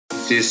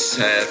This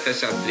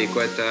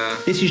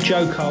This is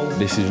Joe Cole.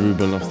 This is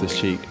Ruben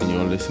Loftus-Cheek, and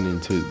you're listening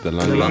to the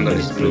London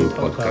is Blue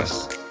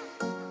podcast.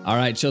 All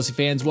right, Chelsea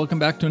fans, welcome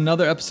back to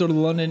another episode of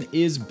the London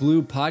is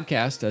Blue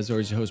podcast. As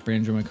always, your host,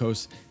 Brandon, my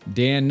co-host,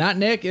 Dan, not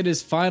Nick. It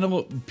is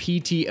final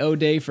PTO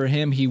day for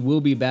him. He will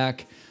be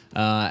back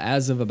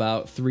as of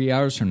about 3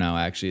 hours from now,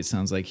 actually. It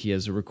sounds like he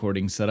has a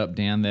recording set up,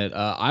 Dan, that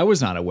I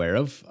was not aware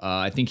of.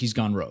 I think he's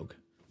gone rogue.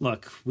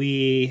 Look,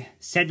 we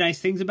said nice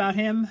things about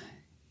him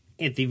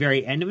at the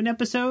very end of an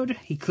episode.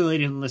 He clearly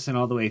didn't listen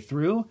all the way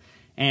through,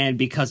 and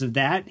because of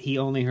that, he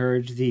only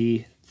heard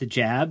the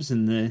jabs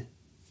and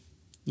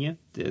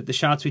the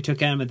shots we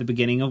took at him at the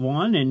beginning of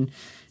one, and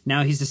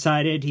now he's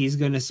decided he's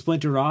going to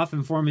splinter off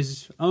and form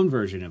his own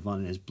version of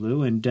London is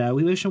Blue, and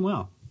we wish him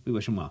well. We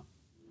wish him well.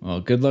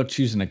 Well, good luck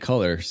choosing a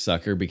color,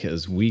 sucker,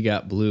 because we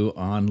got blue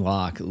on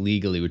lock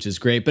legally, which is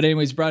great. But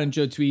anyways, brought in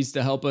Joe Tweeds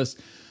to help us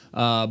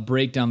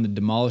break down the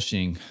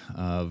demolishing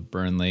of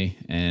Burnley,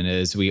 and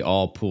as we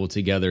all pool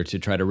together to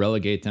try to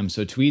relegate them.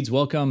 So Tweeds,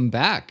 welcome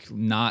back.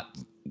 Not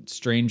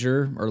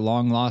stranger or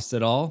long lost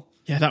at all.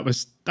 Yeah, that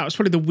was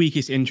probably the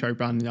weakest intro,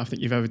 Brandon, I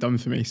think you've ever done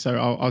for me. So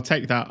I'll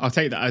take that. I'll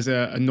take that as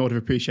a nod of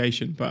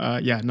appreciation. But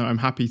I'm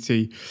happy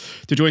to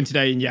join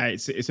today. And yeah,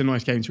 it's a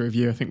nice game to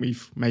review. I think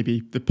we've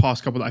maybe the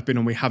past couple that I've been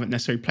on, we haven't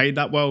necessarily played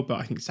that well, but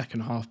I think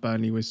second half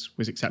Burnley was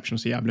exceptional.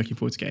 So yeah, I'm looking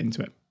forward to getting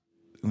into it.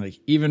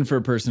 Like, even for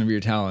a person of your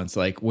talents,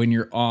 like when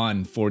you're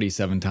on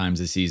 47 times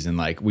a season,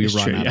 like we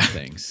run out of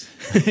things.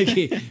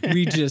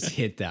 We just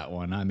hit that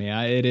one. I mean,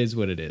 it is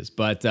what it is.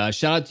 But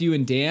shout out to you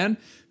and Dan,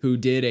 who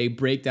did a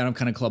breakdown of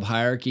kind of club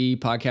hierarchy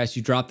podcast.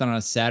 You dropped that on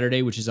a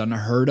Saturday, which is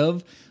unheard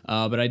of.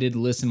 But I did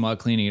listen while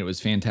cleaning. It was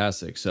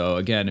fantastic. So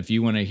again, if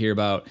you want to hear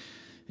about,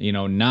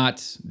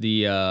 not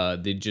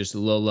the just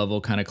low level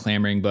kind of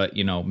clamoring, but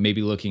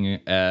maybe looking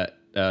at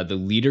the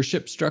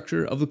leadership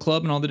structure of the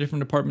club and all the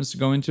different departments to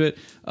go into it,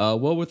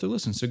 well worth a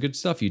listen. So good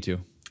stuff, you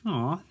two.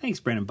 Aw, thanks,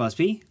 Brandon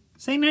Busby.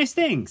 Saying nice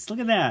things. Look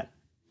at that.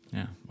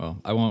 Yeah,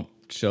 well, I won't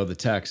show the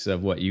text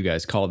of what you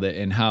guys called it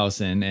in-house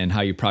and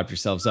how you propped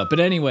yourselves up. But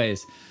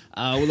anyways,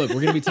 look,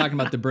 we're going to be talking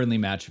about the Burnley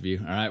match review,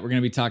 all right? We're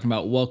going to be talking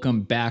about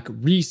welcome back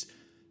Reece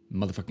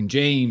motherfucking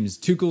James,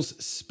 Tuchel's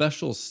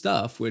special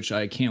stuff, which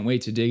I can't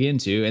wait to dig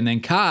into, and then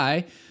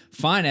Kai,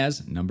 fine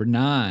as number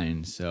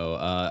 9. So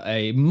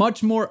a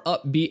much more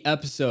upbeat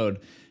episode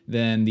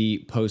than the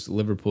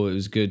post-Liverpool. It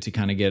was good to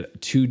kind of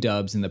get 2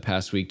 dubs in the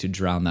past week to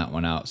drown that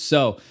one out.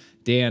 So,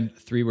 Dan,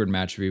 3-word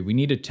match review. We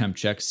need a temp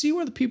check. See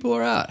where the people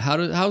are at.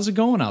 How's it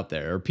going out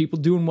there? Are people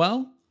doing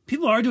well?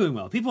 People are doing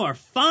well. People are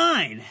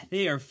fine.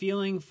 They are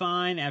feeling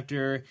fine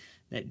after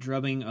that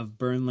drubbing of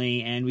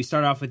Burnley. And we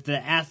start off with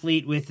the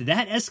athlete with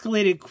that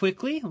escalated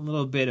quickly. A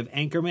little bit of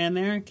Anchorman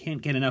there.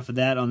 Can't get enough of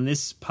that on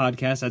this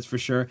podcast, that's for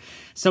sure.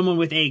 Someone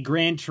with a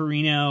Gran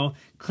Torino,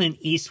 Clint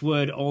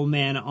Eastwood, old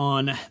man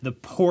on the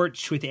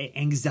porch with an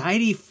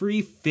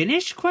anxiety-free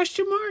finish, ?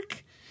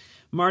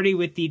 Marty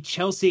with the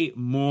Chelsea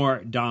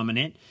more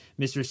dominant.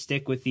 Mr.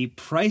 Stick with the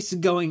price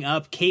going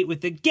up. Kate with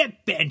the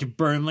get bent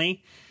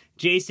Burnley.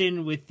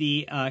 Jason with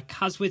the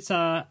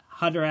Kazwitsa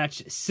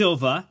Hadarach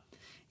Silva.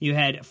 You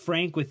had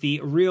Frank with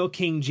the real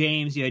King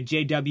James. You had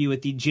JW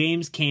with the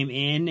James came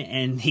in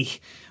and the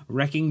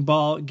wrecking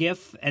ball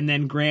gif. And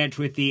then Grant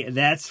with the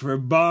that's for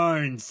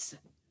Barnes.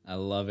 I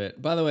love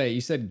it. By the way,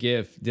 you said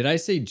GIF. Did I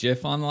say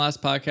GIF on the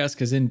last podcast?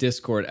 Because in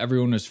Discord,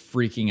 everyone was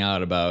freaking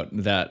out about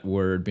that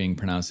word being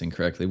pronounced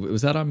incorrectly.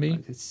 Was that on me?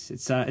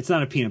 It's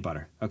not a peanut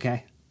butter,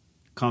 okay?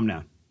 Calm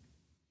down.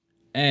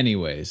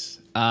 Anyways,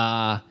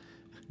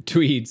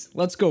 Tweeds,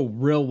 let's go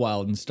real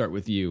wild and start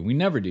with you. We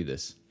never do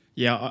this.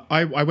 Yeah,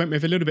 I went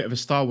with a little bit of a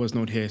Star Wars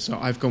nod here, so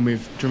I've gone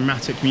with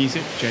dramatic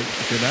music. Jake,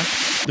 if you're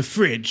there. The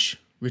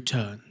fridge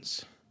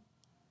returns.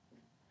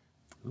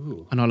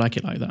 Ooh. And I like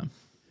it like that.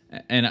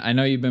 And I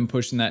know you've been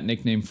pushing that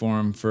nickname for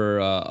him for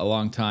a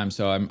long time,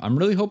 so I'm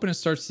really hoping it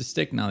starts to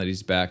stick now that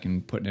he's back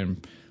and putting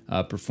in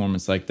a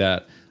performance like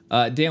that.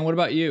 Dan, what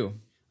about you?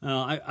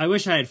 I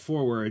wish I had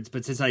 4 words,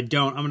 but since I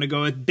don't, I'm going to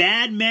go with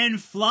Bad Men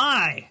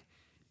Fly.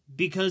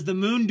 Because the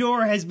moon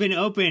door has been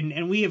opened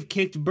and we have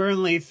kicked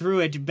Burnley through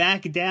it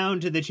back down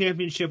to the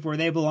championship where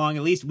they belong.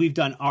 At least we've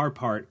done our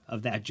part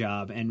of that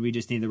job, and we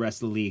just need the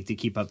rest of the league to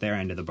keep up their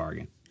end of the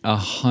bargain.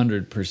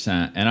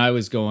 100%. And I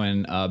was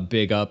going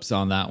big ups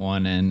on that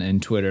one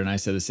and Twitter, and I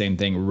said the same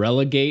thing.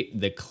 Relegate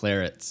the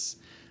Clarets.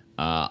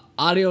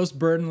 Adios,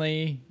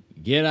 Burnley.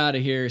 Get out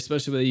of here,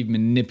 especially when you've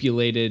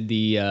manipulated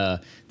the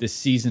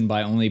season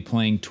by only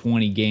playing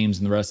 20 games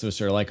and the rest of us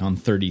are like on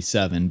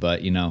 37.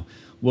 But,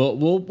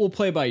 We'll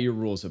play by your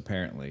rules,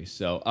 apparently.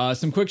 So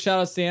some quick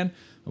shout-outs, Dan.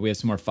 We have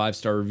some more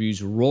 5-star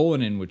reviews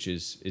rolling in, which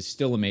is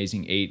still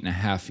amazing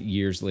 8.5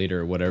 years later,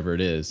 or whatever it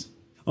is.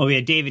 Oh, we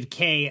had David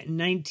K,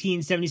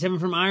 1977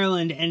 from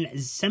Ireland,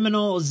 and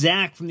Seminole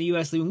Zach from the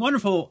U.S. leaving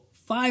wonderful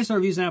 5-star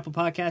reviews on Apple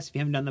Podcasts. If you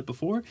haven't done that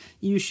before,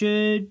 you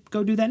should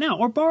go do that now.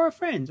 Or borrow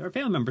friends or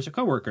family members or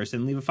coworkers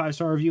and leave a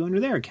 5-star review under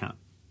their account.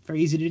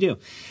 Very easy to do.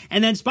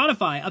 And then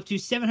Spotify, up to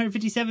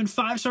 757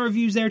 5-star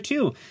reviews there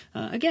too.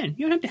 Again,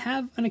 you don't have to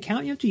have an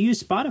account. You have to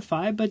use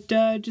Spotify, but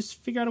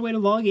just figure out a way to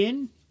log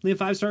in. leave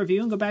a 5-star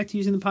review and go back to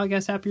using the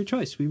podcast app of your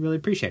choice. We really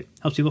appreciate it.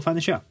 Helps people find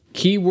the show.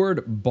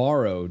 Keyword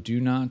borrow. Do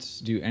not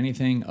do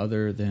anything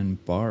other than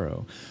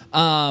borrow.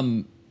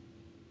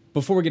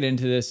 Before we get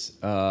into this,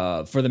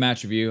 for the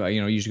match review,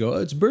 you usually go,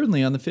 it's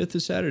Burnley on the 5th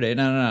of Saturday.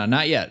 No,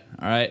 not yet.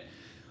 All right.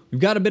 We've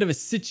got a bit of a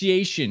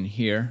situation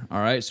here. All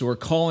right. So we're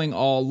calling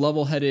all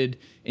level-headed,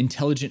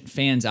 intelligent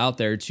fans out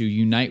there to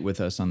unite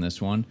with us on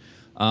this one.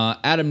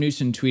 Adam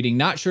Newson tweeting,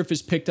 not sure if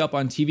it's picked up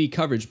on TV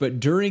coverage, but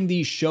during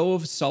the show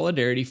of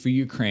solidarity for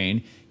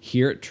Ukraine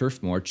here at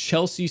Turf Moor,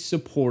 Chelsea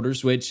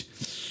supporters,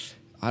 which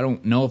I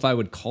don't know if I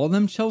would call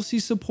them Chelsea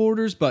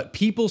supporters, but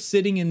people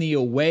sitting in the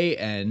away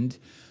end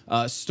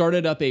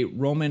started up a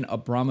Roman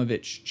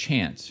Abramovich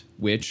chant,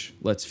 which,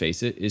 let's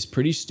face it, is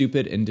pretty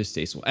stupid and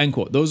distasteful. End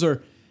quote. Those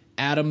are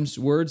Adam's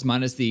words,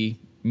 minus the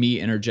me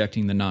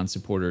interjecting the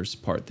non-supporters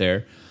part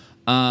there.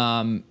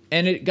 And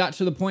it got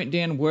to the point,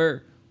 Dan,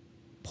 where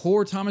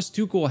poor Thomas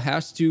Tuchel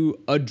has to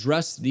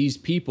address these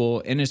people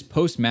in his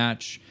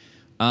post-match,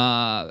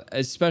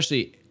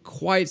 especially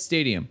quiet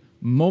stadium,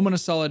 moment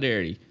of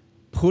solidarity,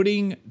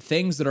 putting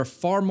things that are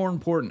far more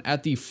important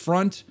at the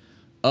front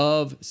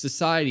of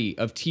society,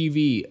 of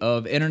TV,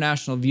 of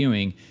international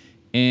viewing,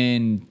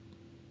 and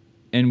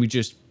we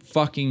just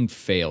fucking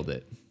failed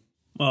it.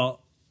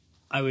 Well,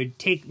 I would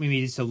take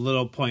maybe just a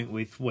little point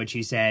with what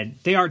you said.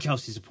 They are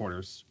Chelsea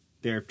supporters.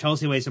 They're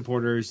Chelsea away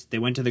supporters. They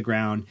went to the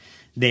ground.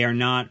 They are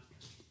not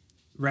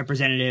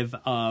representative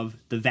of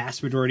the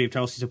vast majority of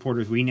Chelsea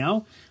supporters we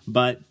know,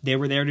 but they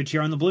were there to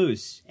cheer on the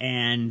Blues,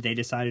 and they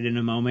decided in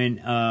a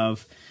moment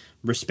of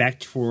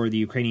respect for the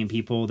Ukrainian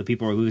people, the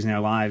people who are losing their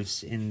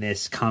lives in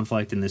this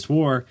conflict, in this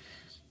war,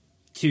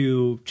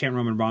 to chant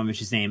Roman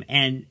Abramovich's name.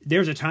 And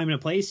there's a time and a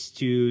place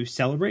to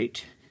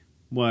celebrate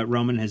what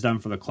Roman has done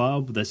for the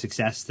club, the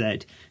success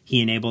that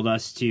he enabled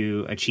us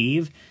to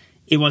achieve.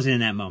 It wasn't in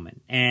that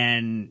moment.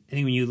 And I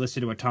think when you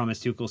listen to what Thomas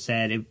Tuchel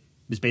said, it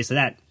was basically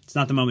that. It's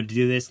not the moment to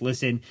do this.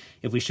 Listen,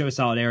 if we show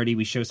solidarity,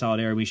 we show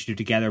solidarity. We should do it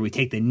together. We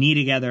take the knee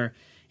together.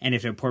 And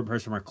if an important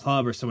person from our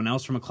club or someone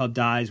else from a club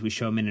dies, we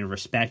show them in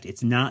respect.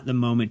 It's not the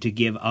moment to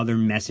give other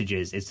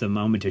messages. It's the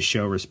moment to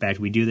show respect.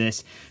 We do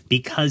this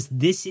because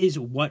this is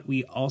what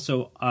we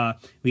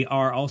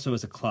are also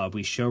as a club.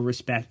 We show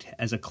respect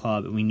as a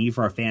club, and we need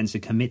for our fans to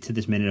commit to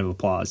this minute of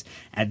applause.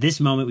 At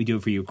this moment, we do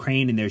it for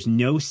Ukraine, and there's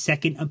no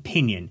second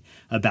opinion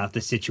about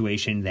the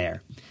situation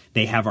there.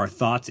 They have our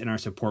thoughts and our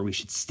support. We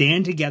should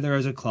stand together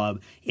as a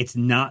club. It's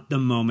not the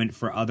moment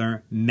for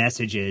other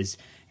messages.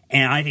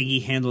 And I think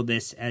he handled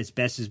this as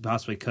best as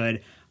possibly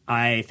could.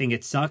 I think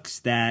it sucks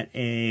that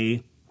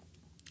a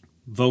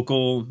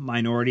vocal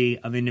minority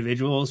of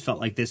individuals felt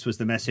like this was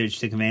the message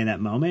to convey in that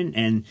moment.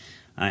 And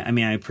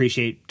I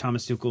appreciate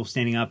Thomas Tuchel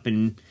standing up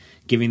and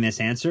giving this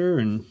answer.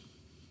 And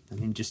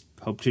just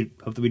hope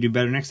that we do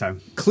better next time.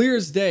 Clear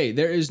as day.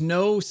 There is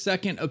no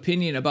second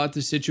opinion about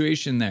the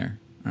situation there.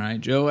 All right,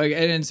 Joe.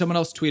 And someone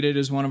else tweeted,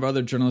 as one of our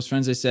other journalist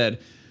friends, they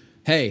said,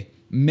 hey,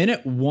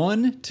 minute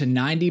 1 to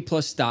 90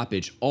 plus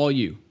stoppage, all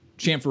you.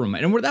 Chant for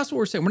Roman. And that's what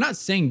we're saying. We're not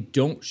saying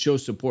don't show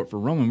support for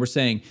Roman. We're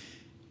saying,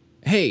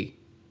 hey,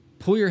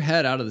 pull your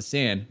head out of the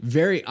sand.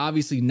 Very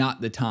obviously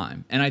not the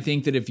time. And I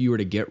think that if you were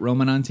to get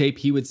Roman on tape,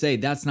 he would say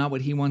that's not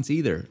what he wants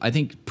either. I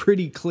think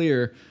pretty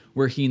clear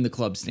where he and the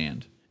club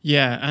stand.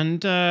 Yeah,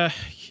 and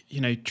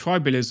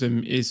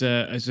tribalism is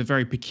a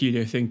very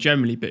peculiar thing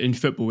generally, but in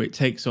football it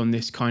takes on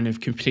this kind of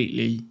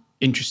completely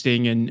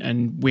interesting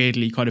and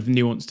weirdly kind of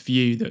nuanced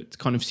view that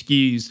kind of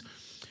skews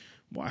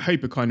what I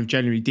hope are kind of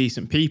generally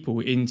decent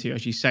people into,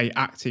 as you say,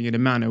 acting in a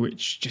manner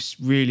which just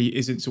really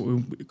isn't sort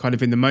of kind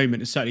of in the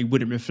moment. It certainly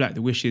wouldn't reflect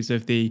the wishes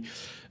of the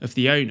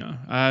owner.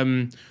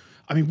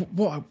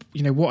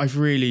 What I've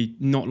really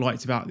not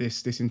liked about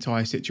this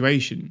entire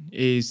situation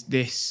is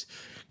this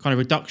kind of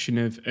reduction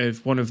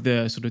of one of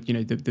the sort of,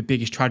 the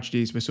biggest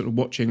tragedies we're sort of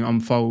watching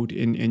unfold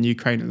in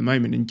Ukraine at the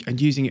moment,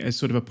 and using it as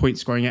sort of a point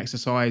scoring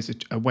exercise,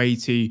 a way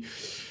to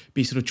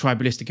be sort of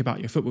tribalistic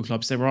about your football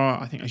clubs. There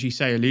are, I think, as you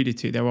say, alluded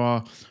to, there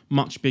are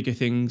much bigger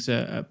things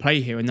at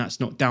play here, and that's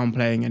not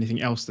downplaying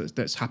anything else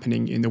that's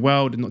happening in the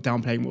world and not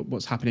downplaying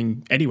what's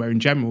happening anywhere in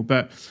general,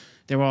 but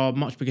there are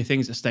much bigger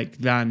things at stake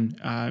than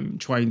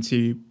trying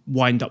to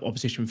wind up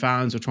opposition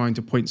fans or trying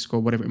to point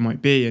score, whatever it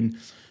might be. And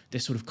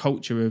this sort of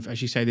culture of,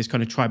 as you say, this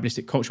kind of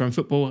tribalistic culture in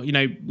football,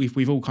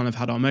 we've all kind of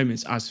had our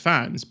moments as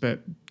fans, but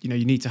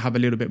you need to have a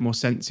little bit more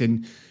sense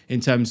in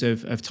terms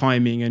of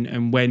timing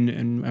and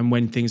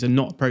when things are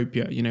not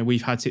appropriate.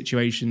 We've had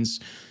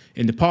situations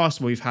in the past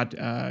where we've had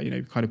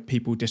kind of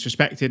people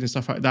disrespected and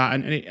stuff like that,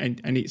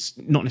 and it's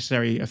not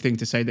necessarily a thing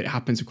to say that it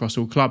happens across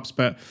all clubs,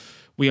 but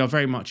we are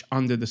very much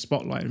under the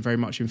spotlight and very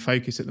much in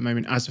focus at the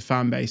moment as a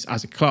fan base,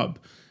 as a club.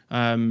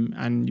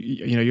 And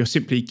you're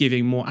simply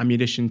giving more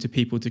ammunition to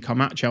people to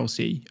come at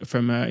Chelsea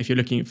from if you're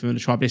looking at it from a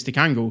tribalistic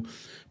angle,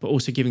 but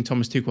also giving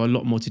Thomas Tuchel a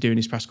lot more to do in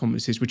his press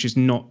conferences, which is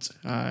not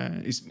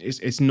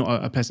it's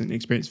not a pleasant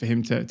experience for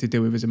him to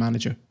deal with as a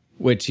manager.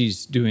 Which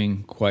he's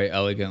doing quite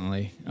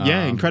elegantly.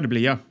 Yeah,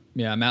 incredibly, yeah.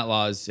 Yeah, Matt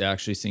Law is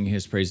actually singing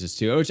his praises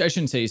too, which I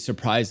shouldn't say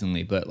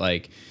surprisingly, but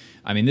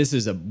I mean, this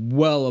is a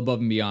well above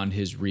and beyond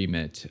his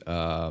remit.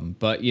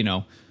 But, you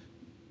know,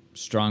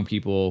 strong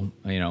people,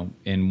 you know,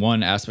 in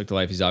one aspect of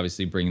life, he's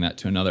obviously bringing that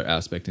to another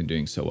aspect and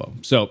doing so well.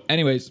 So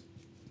anyways,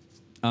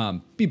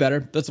 be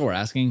better. That's all we're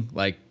asking.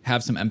 Like,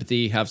 have some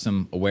empathy, have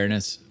some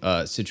awareness,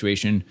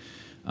 situation.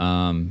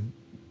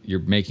 You're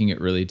making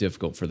it really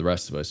difficult for the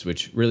rest of us,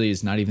 which really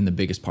is not even the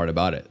biggest part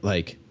about it.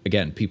 Like,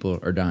 again, people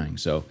are dying.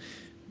 So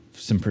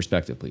some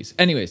perspective, please.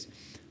 Anyways,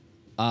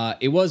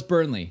 it was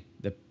Burnley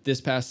this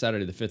past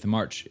Saturday, the 5th of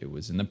March. It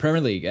was in the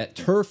Premier League at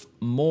Turf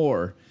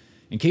Moor.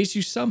 In case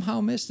you somehow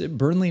missed it,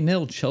 Burnley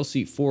 0,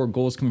 Chelsea 4.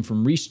 Goals coming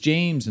from Reece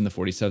James in the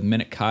 47th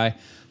minute, Kai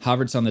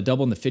Havertz on the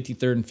double in the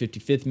 53rd and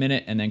 55th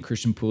minute, and then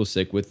Christian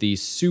Pulisic with the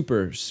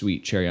super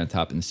sweet cherry on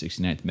top in the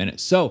 69th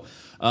minute. So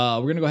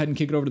we're going to go ahead and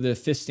kick it over to the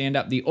 5th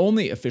stand-up, the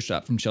only official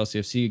app from Chelsea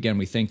FC. Again,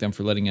 we thank them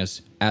for letting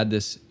us add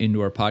this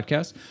into our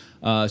podcast.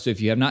 So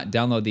if you have not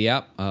downloaded the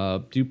app,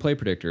 do Play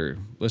Predictor,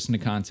 listen to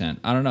content.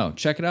 I don't know,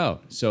 check it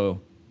out. So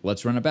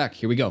let's run it back.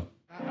 Here we go.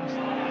 We're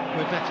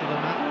better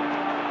than that.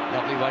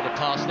 Lovely way to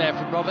pass there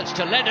from Roberts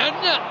to Lennon.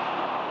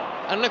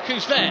 And look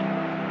who's there,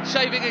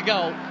 saving a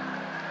goal.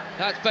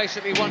 That's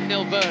basically 1-0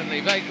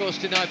 Burnley. Weghorst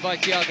denied by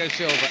Thiago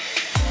Silva.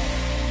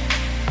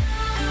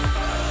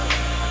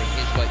 Adding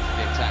his weight to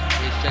the attack.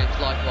 Here's James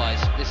likewise.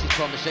 This is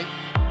promising.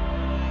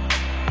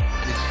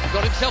 And he's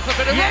got himself a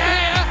bit of room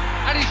here.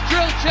 And he's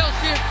drilled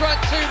Chelsea in front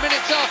 2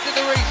 minutes after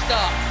the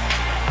restart.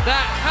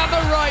 That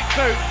hammer right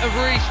boot of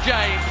Reece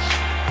James.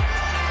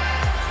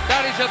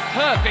 That is a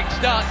perfect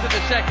start to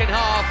the second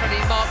half, and he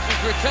marks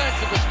his return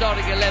to the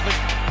starting 11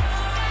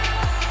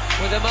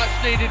 with a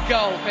much-needed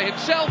goal for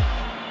himself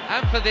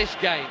and for this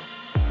game.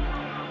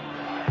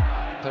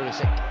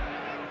 Pulisic.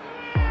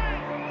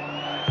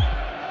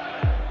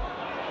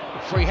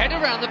 Free header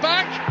around the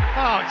back.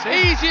 Oh, it's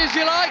easy as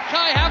you like.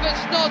 Kai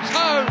Havertz nods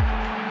home.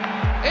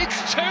 It's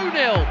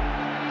 2-0.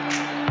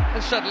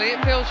 And suddenly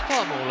it feels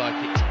far more like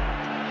it.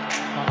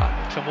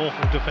 Some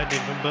awful defending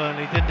from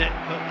Burnley, didn't it?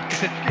 But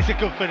it's a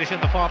good finish at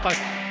the far post.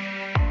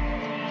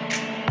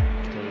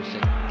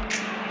 Pulisic.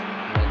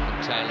 Away from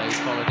Taylor, who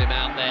followed him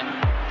out there.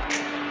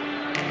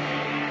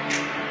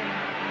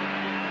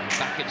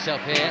 Back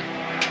himself here.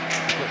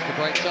 Puts the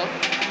brakes on.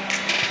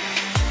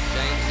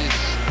 James is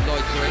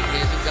loitering.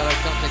 Here's N'Golo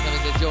Kanté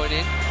coming to join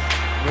in.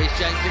 Reece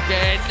James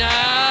again.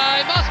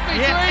 It must be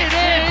three. It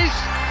is.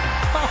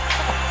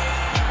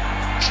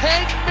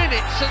 10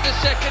 minutes of the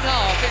second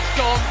half. It's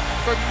gone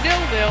from 0-0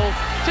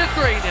 to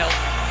 3-0.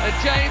 And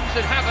James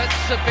and Havertz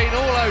have been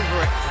all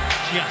over it.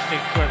 Just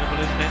incredible,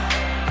 isn't it?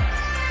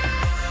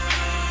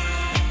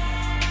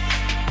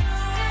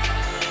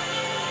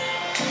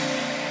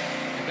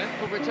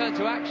 Eventful return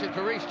to action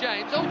for Reece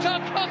James. Oh,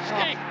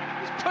 Tarkowski!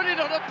 He's put it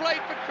on a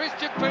plate for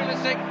Christian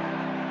Pulisic,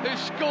 who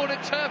scored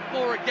at Turf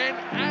Moor again,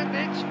 and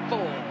it's 4.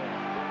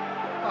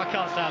 I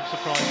can't say I'm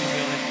surprised, to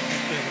be honest.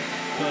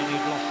 Burnley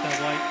have lost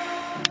their way.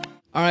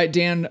 All right,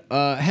 Dan,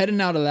 heading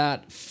out of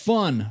that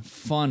fun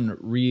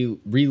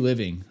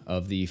reliving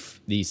of the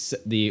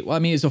well, I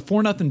mean, it's a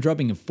 4-0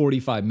 drubbing in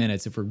 45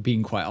 minutes, if we're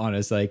being quite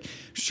honest. Like,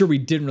 sure, we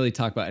didn't really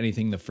talk about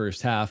anything in the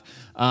first half.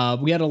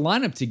 We had a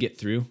lineup to get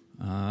through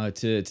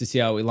to see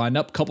how we lined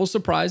up. Couple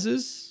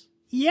surprises.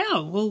 Yeah,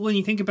 well, when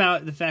you think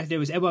about the fact that it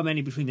was Edouard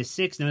Mendy between the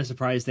 6, no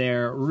surprise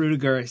there.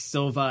 Rudiger,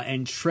 Silva,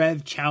 and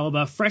Trev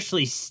Chalobah,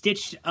 freshly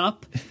stitched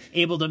up,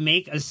 able to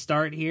make a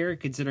start here,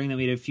 considering that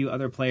we had a few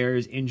other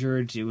players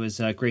injured. It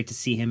was great to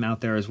see him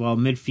out there as well.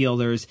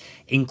 Midfielders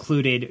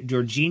included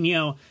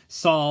Jorginho,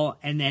 Saul,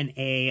 and then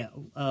a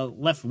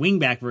left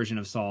wing-back version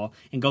of Saul,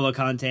 N'Golo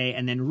Kanté,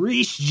 and then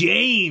Reece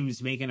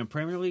James making a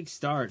Premier League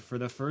start for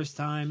the first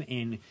time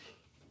in...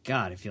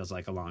 God, it feels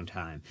like a long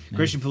time.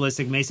 Christian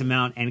Pulisic, Mason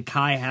Mount, and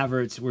Kai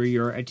Havertz were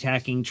your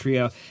attacking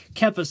trio.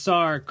 Kepa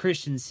Sarr,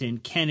 Christensen,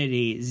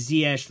 Kennedy,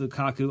 Ziyech,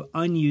 Lukaku,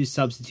 unused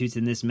substitutes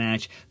in this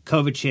match.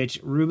 Kovacic,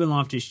 Ruben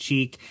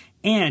Loftus-Cheek,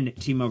 and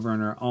Timo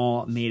Werner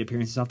all made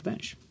appearances off the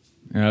bench.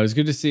 It was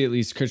good to see at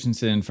least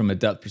Christensen from a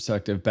depth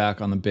perspective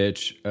back on the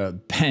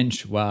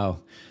bench. Wow.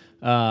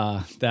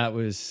 That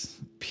was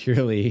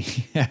purely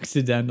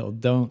accidental.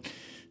 Don't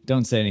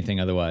say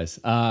anything otherwise.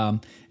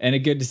 And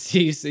it's good to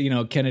see,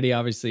 Kennedy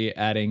obviously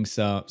adding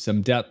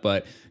some depth,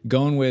 but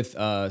going with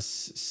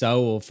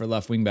Saul for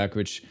left wing back,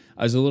 which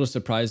I was a little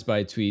surprised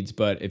by tweets.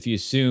 But if you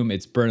assume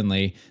it's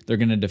Burnley, they're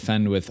going to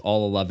defend with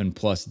all 11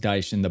 plus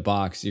Dyche in the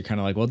box. You're kind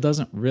of like, well, it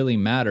doesn't really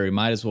matter. You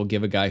might as well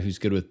give a guy who's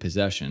good with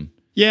possession.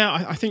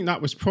 Yeah, I think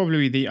that was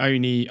probably the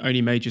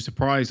only major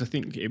surprise. I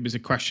think it was a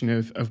question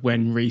of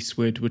when Reece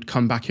would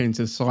come back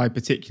into the side,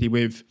 particularly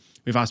with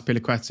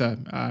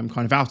Azpilicueta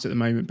kind of out at the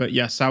moment. But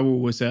yeah, Saul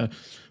was a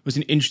was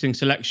an interesting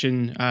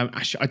selection.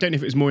 Actually, I don't know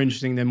if it was more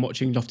interesting than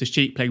watching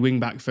Loftus-Cheek play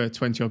wing-back for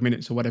 20 odd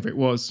minutes or whatever it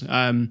was.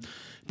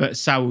 But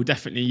Saul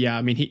definitely, yeah.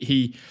 I mean,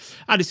 he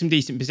added some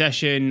decent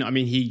possession. I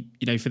mean,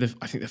 I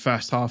think the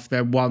first half,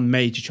 their one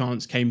major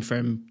chance came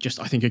from just,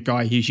 I think, a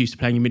guy who's used to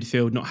playing in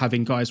midfield, not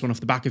having guys run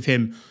off the back of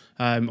him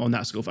on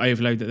that sort of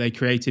overload that they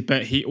created.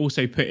 But he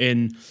also put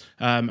in,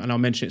 and I'll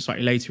mention it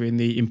slightly later, in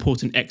the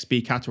important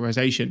XB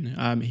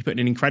categorization. He put in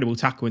an incredible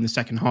tackle in the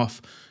second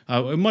half.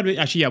 It might have,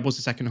 actually, yeah, it was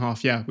the second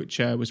half, yeah, which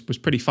was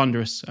pretty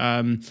thunderous.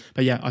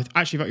 But yeah, I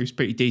actually thought he was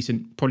pretty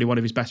decent. Probably one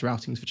of his better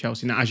outings for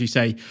Chelsea. Now, as you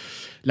say,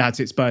 lads,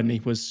 it's Burnley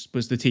was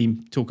the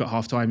team talk at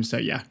half time. So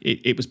yeah,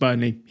 it was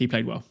Burnley. He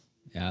played well.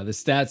 Yeah, the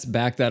stats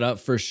back that up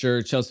for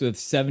sure. Chelsea with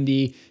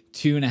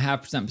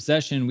 72.5%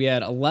 possession. We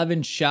had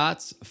 11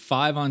 shots,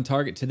 5 on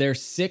target to their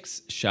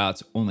 6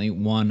 shots, only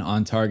 1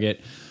 on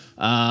target.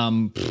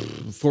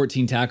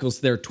 14 tackles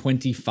to their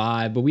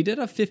 25, but we did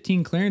have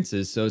 15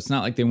 clearances, so it's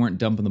not like they weren't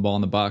dumping the ball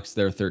in the box.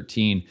 They're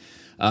 13.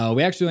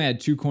 We actually only had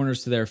 2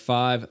 corners to their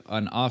 5,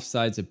 on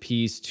offsides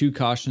apiece, 2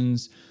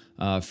 cautions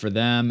for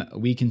them.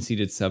 We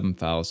conceded 7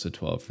 fouls, so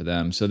 12 for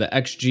them. So the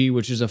XG,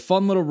 which is a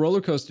fun little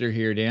roller coaster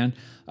here, Dan.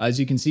 As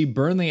you can see,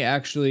 Burnley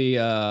actually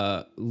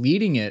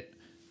leading it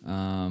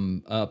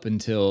up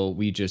until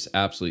we just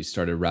absolutely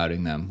started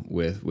routing them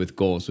with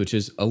goals, which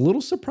is a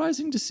little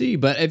surprising to see.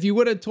 But if you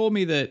would have told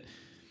me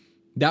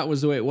that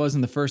was the way it was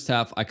in the first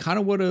half, I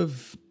would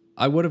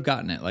have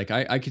gotten it. Like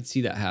I could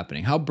see that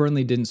happening. How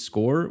Burnley didn't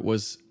score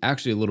was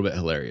actually a little bit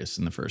hilarious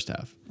in the first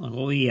half.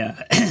 Well,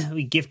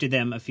 we gifted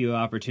them a few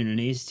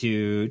opportunities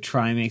to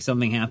try and make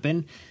something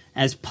happen.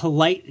 As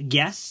polite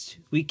guests,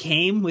 we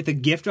came with a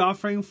gift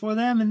offering for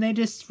them, and they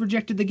just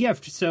rejected the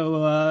gift.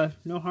 So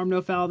no harm,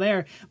 no foul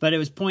there. But it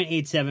was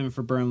 0.87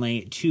 for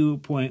Burnley,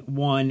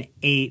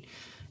 2.18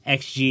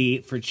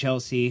 XG for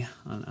Chelsea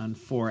on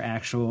 4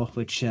 actual,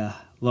 which,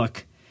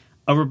 look,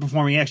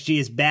 overperforming XG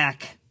is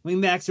back.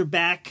 Wingbacks are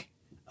back.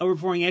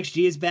 Overperforming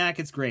XG is back.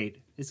 It's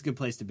great. It's a good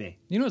place to be.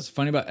 You know what's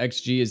funny about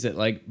XG is that,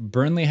 like,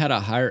 Burnley had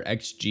a higher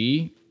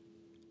XG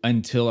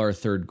until our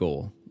 3rd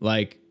goal.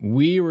 Like,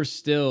 we were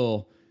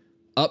still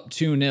up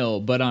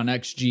 2-0, but on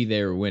XG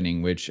they were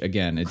winning, which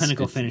again, it's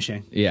clinical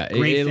finishing. Yeah,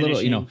 great finishing,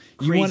 little, you know,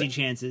 crazy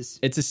chances.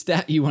 It's a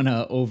stat you want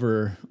to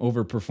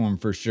overperform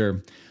for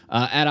sure.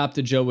 At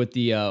Opta Joe with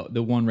the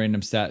one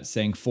random stat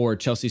saying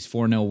Chelsea's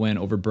 4-0 win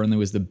over Burnley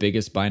was the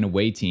biggest by an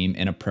away team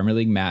in a Premier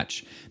League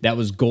match that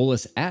was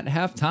goalless at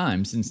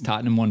halftime since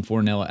Tottenham won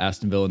 4-0 at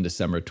Aston Villa in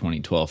December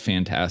 2012.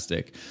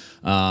 Fantastic.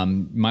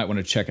 Might want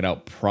to check it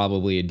out.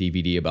 Probably a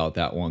DVD about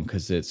that one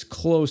because it's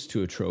close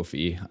to a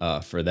trophy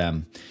for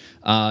them.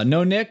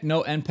 No Nick,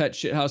 no NPET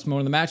shithouse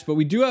moment of the match, but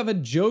we do have a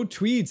Joe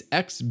Tweeds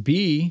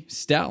XB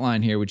stat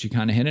line here, which you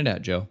kind of hinted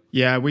at, Joe.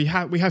 Yeah, we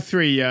have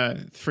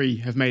 3 three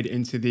have made it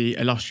into the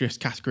illustrious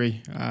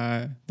category,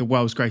 the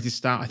world's greatest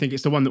stat. I think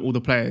it's the one that all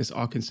the players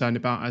are concerned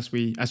about as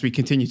we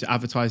continue to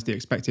advertise the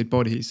expected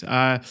bodies.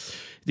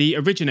 The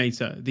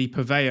originator, the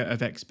purveyor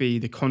of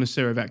XB, the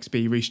connoisseur of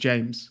XB, Reece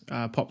James,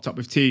 popped up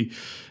with 2.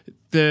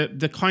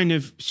 The kind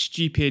of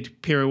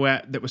stupid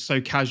pirouette that was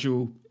so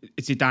casual,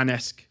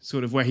 Zidane-esque,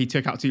 sort of where he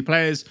took out 2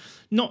 players.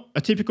 Not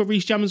a typical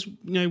Reece James,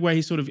 where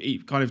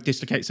he kind of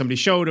dislocates somebody's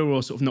shoulder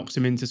or sort of knocks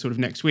him into sort of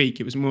next week.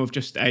 It was more of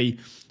just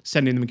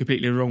sending them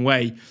completely the wrong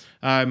way.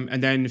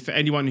 And then for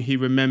anyone who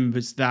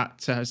remembers that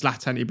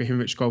Zlatan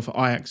Ibrahimovic goal for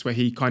Ajax, where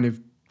he kind of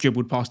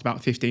dribbled past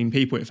about 15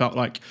 people, it felt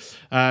like,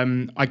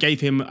 I gave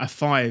him a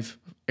 5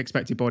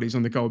 expected bodies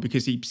on the goal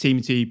because he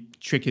seemed to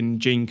trick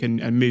and jink and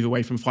move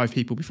away from 5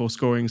 people before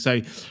scoring.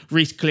 So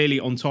Reece clearly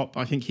on top.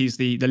 I think he's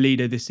the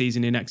leader this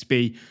season in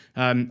XB.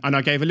 And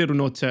I gave a little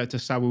nod to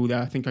Saul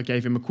there. I think I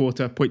gave him a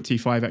quarter,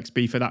 0.25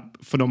 XB for that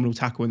phenomenal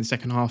tackle in the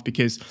second half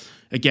because,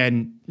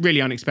 again,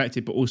 really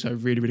unexpected, but also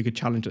really, really good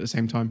challenge at the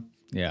same time.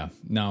 Yeah,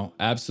 no,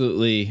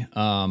 absolutely.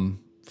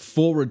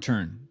 Full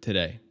return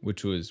today,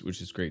 which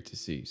is great to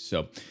see.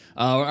 So,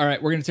 all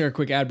right, we're gonna take a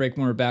quick ad break.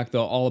 When we're back,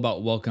 though, all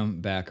about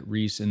welcome back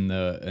Reece and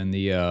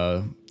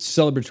the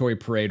celebratory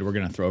parade we're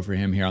gonna throw for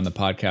him here on the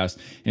podcast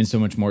and so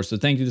much more. So,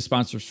 thank you to the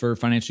sponsors for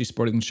financially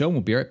supporting the show. And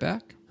we'll be right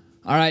back.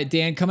 All right,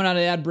 Dan, coming out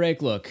of the ad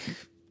break. Look,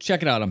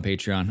 check it out on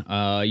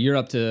Patreon. You're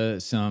up to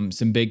some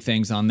big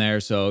things on there,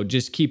 so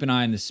just keep an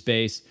eye on the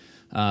space.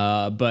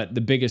 But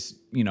the biggest,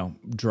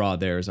 draw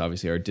there is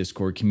obviously our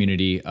Discord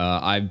community.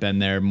 I've been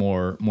there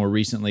more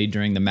recently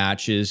during the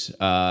matches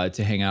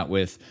to hang out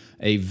with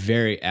a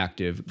very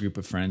active group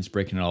of friends,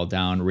 breaking it all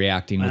down,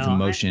 reacting with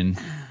emotion.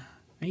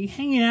 Are you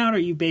hanging out, or are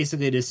you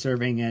basically just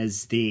serving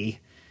as the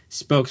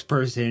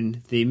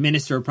spokesperson, the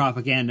minister of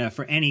propaganda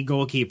for any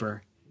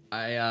goalkeeper?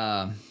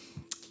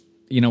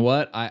 You know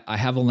what? I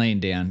have a lane,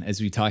 Dan,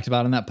 as we talked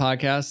about on that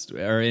podcast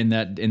or in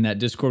that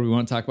Discord. We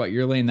won't talk about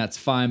your lane. That's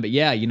fine. But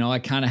yeah, I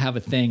kind of have a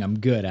thing I'm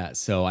good at.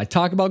 So I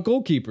talk about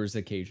goalkeepers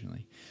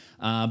occasionally.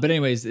 But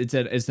anyways, it's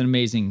an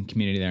amazing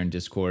community there in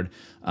Discord.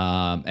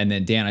 And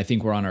then Dan, I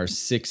think we're on our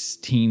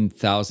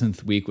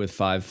 16,000th week with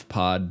 5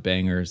 pod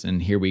bangers,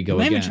 and here we go We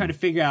might again. even try to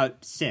figure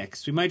out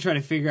 6. We might try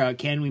to figure out,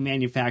 can we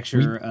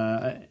manufacture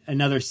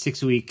another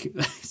 6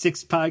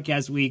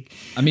 podcast week?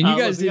 I mean, you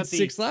guys we did got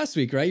 6 last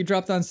week, right? You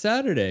dropped on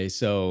Saturday,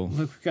 so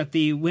Look, we've got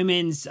the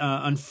women's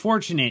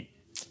unfortunate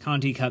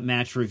Conti Cup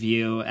match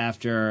review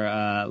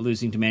after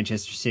losing to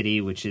Manchester City,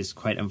 which is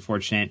quite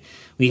unfortunate.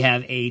 We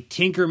have a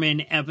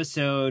Tinkerman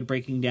episode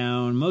breaking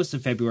down most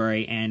of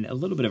February and a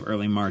little bit of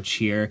early March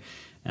here.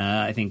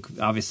 I think,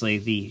 obviously,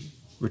 the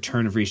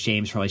return of Reece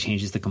James probably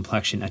changes the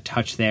complexion a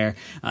touch there.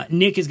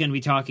 Nick is going to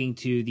be talking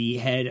to the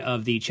head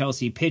of the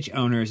Chelsea pitch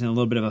owners in a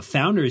little bit of a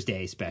Founders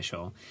Day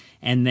special.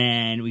 And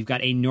then we've got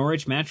a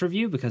Norwich match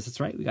review, because that's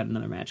right, we got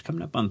another match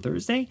coming up on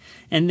Thursday.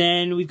 And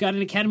then we've got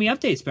an Academy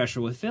Update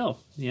special with Phil,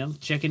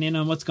 checking in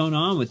on what's going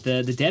on with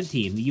the dev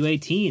team, the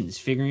U18s,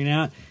 figuring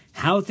out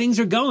how things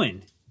are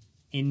going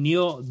in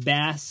Neil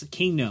Bass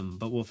Kingdom.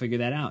 But we'll figure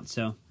that out.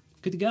 So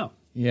good to go.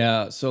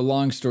 yeah. So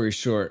long story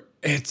short,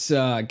 it's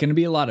going to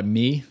be a lot of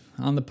me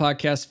on the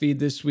podcast feed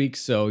this week,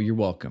 so you're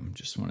welcome.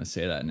 Just want to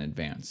say that in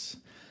advance.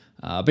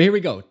 But here we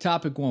go.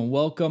 Topic 1.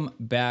 Welcome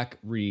back,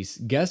 Reece.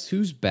 Guess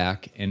who's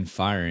back and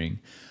firing?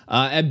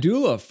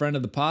 Abdullah, friend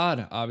of the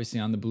pod, obviously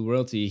on the Blue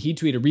Royalty, he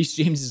tweeted, Reece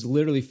James is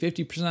literally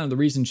 50% of the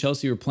reason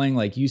Chelsea were playing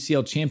like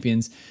UCL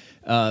champions,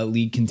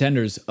 league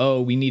contenders.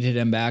 Oh, we needed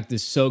him back.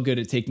 This is so good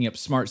at taking up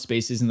smart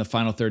spaces in the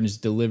final third, and his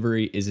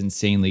delivery is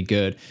insanely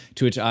good.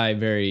 To which I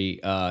very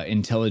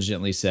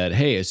intelligently said,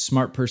 hey, a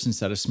smart person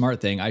said a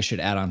smart thing. I should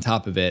add on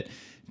top of it.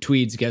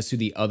 Tweeds, guess who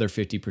the other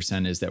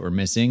 50% is that we're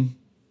missing?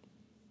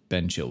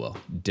 Ben Chilwell.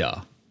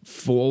 Duh.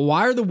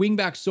 Why are the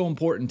wingbacks so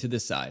important to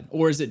this side?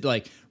 Or is it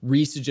like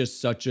Reece is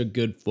just such a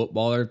good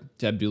footballer,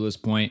 to Abdullah's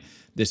point?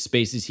 The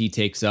spaces he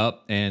takes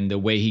up and the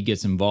way he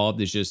gets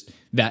involved is just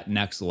that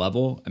next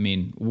level. I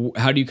mean,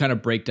 how do you kind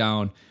of break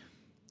down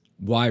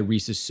why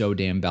Reece is so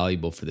damn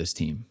valuable for this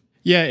team?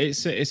 Yeah,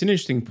 it's an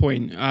interesting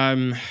point.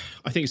 I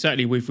think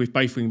certainly with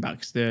both wing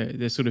backs,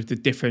 the sort of the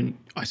different,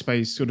 I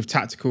suppose, sort of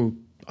tactical,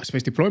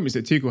 deployments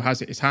that Tuchel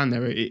has at his hand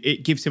there,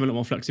 it gives him a lot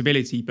more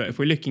flexibility. But if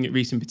we're looking at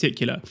Reece in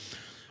particular,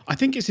 I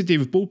think it's to do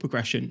with ball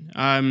progression.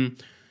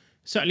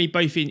 Certainly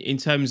both in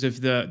terms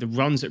of the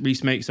runs that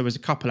Reece makes. There was a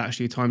couple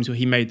actually of times where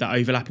he made that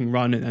overlapping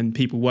run and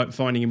people weren't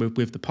finding him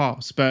with the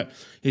pass. But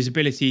his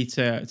ability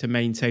to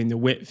maintain the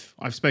width,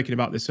 I've spoken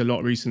about this a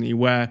lot recently,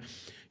 where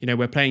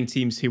we're playing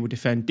teams who will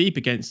defend deep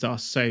against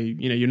us. So,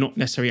 you're not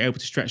necessarily able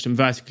to stretch them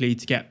vertically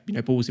to get,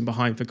 balls in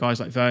behind for guys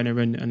like Werner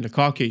and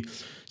Lukaku.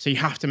 So you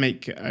have to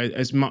make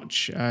as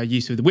much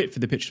use of the width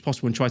of the pitch as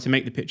possible and try to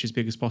make the pitch as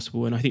big as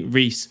possible. And I think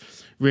Reece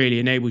really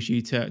enables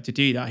you to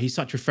do that. He's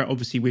such a threat,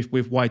 obviously,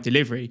 with wide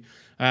delivery,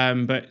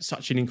 but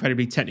such an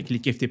incredibly technically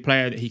gifted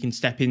player that he can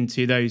step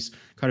into those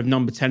kind of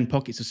number 10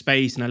 pockets of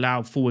space and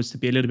allow forwards to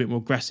be a little bit more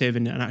aggressive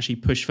and actually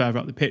push further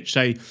up the pitch.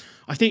 So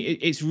I think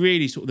it's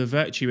really sort of the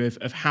virtue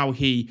of how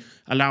he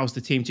allows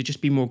the team to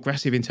just be more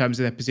aggressive in terms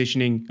of their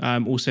positioning.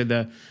 Also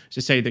the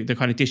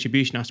kind of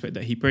distribution aspect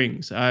that he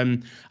brings.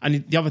 And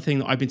the other thing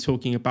that I've been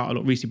talking about a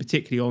lot recently,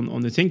 particularly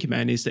on the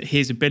Tinkerman, is that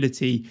his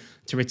ability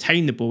to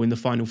retain the ball in the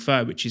final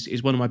third, which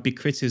is one of my big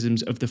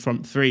criticisms of the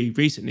front three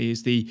recently,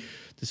 is the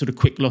sort of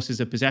quick losses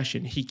of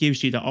possession. He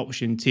gives you that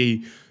option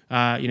to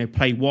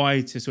play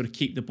wide, to sort of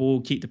keep the ball,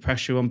 keep the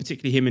pressure on.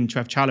 Particularly him and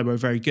Trev Chalobah are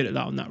very good at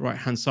that on that right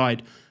hand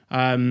side.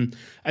 And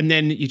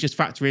then you just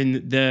factor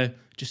in the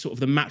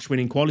match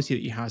winning quality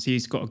that he has.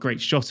 He's got a great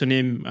shot on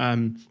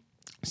him.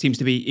 Seems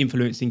to be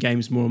influencing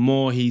games more and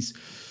more. He's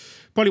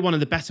probably one of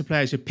the better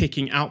players at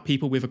picking out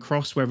people with a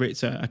cross, whether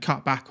it's a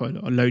cutback or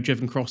a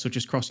low-driven cross or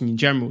just crossing in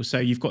general. So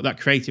you've got that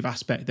creative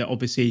aspect that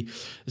obviously,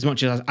 as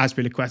much as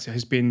Azpilicueta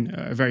has been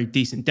a very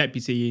decent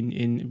deputy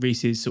in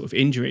Reece's sort of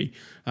injury,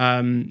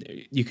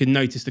 you can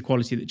notice the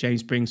quality that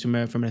James brings from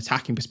an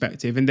attacking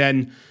perspective. And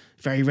then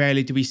very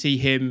rarely do we see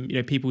him,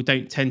 people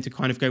don't tend to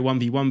kind of go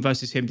 1v1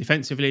 versus him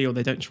defensively, or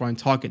they don't try and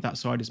target that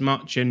side as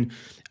much. And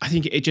I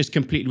think it just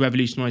completely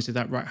revolutionises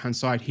that right-hand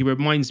side. He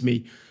reminds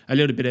me a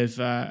little bit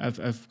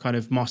of kind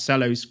of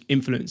Marcelo's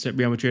influence at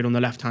Real Madrid on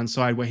the left-hand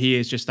side, where he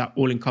is just that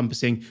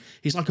all-encompassing.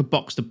 He's like a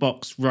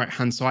box-to-box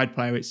right-hand side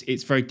player.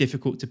 It's very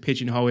difficult to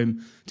pigeonhole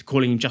him to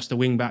calling him just a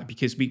wing-back,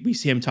 because we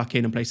see him tuck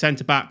in and play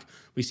centre-back.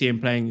 We see him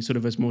playing sort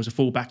of as more as a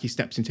full-back. He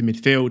steps into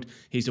midfield.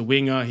 He's a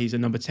winger. He's a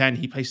number 10.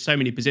 He plays so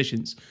many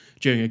positions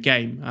during a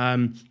game.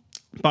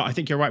 But I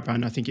think you're right,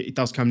 Brandon. I think it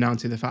does come down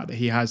to the fact that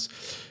he has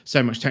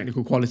so much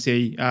technical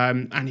quality.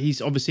 And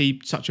he's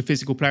obviously such a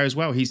physical player as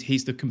well.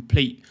 He's the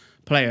complete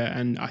player.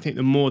 And I think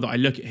the more that I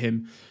look at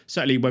him,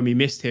 certainly when we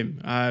missed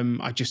him,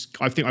 I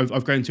think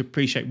I've grown to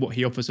appreciate what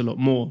he offers a lot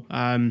more.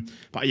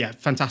 But yeah,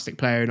 fantastic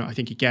player. And I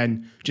think,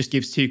 again, just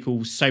gives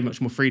Tuchel so much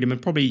more freedom,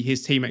 and probably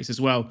his teammates as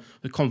well,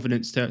 the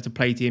confidence to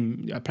play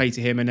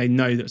to him. And they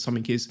know that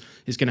something is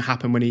going to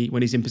happen when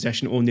he's in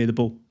possession or near the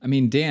ball. I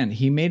mean, Dan,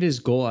 he made his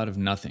goal out of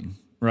nothing,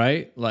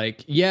 right?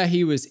 Like, yeah,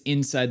 he was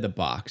inside the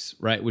box,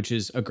 right? Which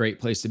is a great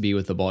place to be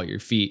with the ball at your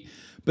feet.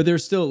 but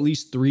there's still at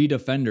least 3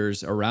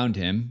 defenders around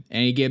him,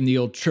 and he gave him the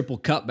old triple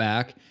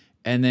cutback,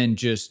 and then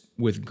just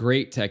with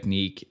great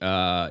technique,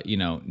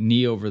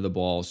 knee over the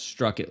ball,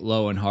 struck it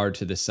low and hard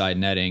to the side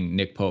netting.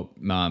 Nick Pope,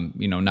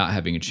 not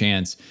having a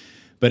chance.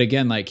 But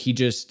again, like he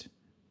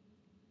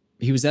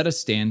was at a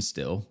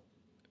standstill,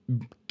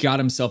 got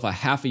himself a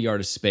half a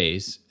yard of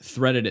space,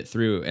 threaded it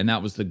through, and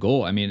that was the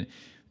goal. I mean,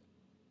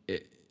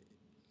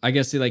 I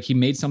guess he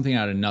made something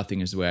out of nothing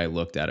is the way I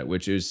looked at it,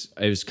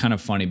 it was kind of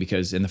funny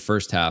because in the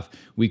first half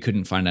we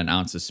couldn't find an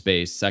ounce of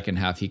space. Second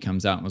half he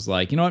comes out and was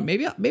like, you know what,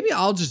 maybe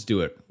I'll just do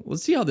it.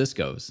 Let's see how this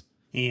goes.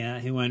 Yeah,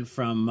 he went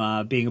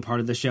from being a part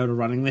of the show to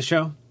running the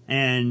show.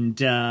 And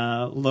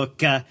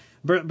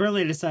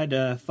Burnley decided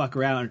to fuck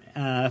around.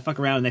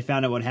 And they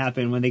found out what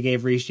happened when they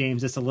gave Reece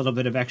James just a little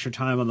bit of extra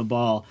time on the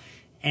ball.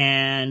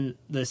 And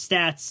the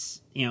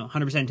stats,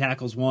 100%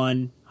 tackles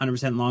won,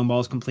 100% long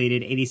balls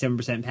completed,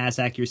 87% pass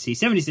accuracy,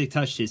 76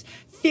 touches,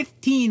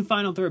 15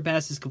 final third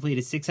passes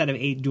completed, 6 out of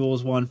 8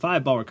 duels won,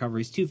 5 ball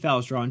recoveries, 2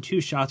 fouls drawn,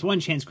 2 shots, 1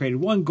 chance created,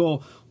 1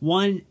 goal,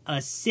 1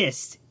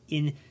 assist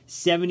in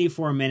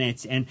 74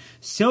 minutes. And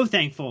so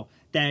thankful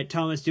that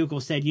Thomas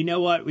Tuchel said, you know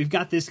what, we've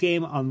got this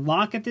game on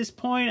lock at this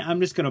point.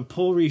 I'm just going to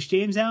pull Reece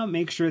James out,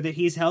 make sure that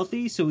he's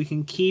healthy so we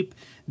can keep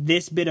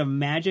this bit of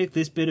magic,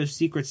 this bit of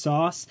secret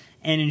sauce,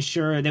 and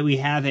ensure that we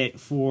have it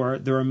for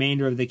the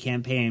remainder of the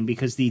campaign,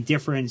 because the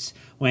difference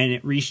when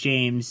Reece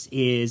James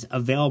is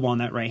available on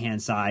that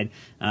right-hand side,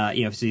 so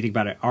you think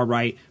about it, our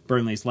right,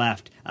 Burnley's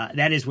left,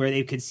 that is where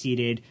they've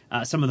conceded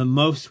some of the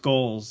most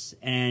goals.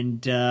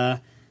 And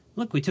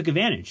look, we took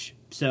advantage.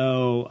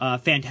 So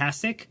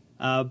fantastic.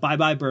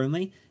 Bye-bye,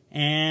 Burnley.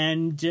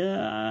 And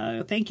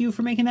thank you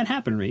for making that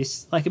happen,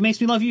 Reece. It makes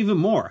me love you even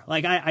more.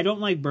 I don't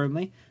like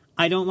Burnley.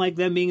 I don't like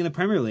them being in the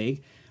Premier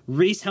League.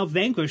 Reece helped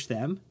vanquish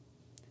them.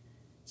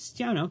 Just,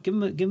 give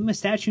him a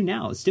statue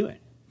now. Let's do it.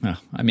 Well,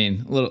 I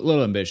mean, a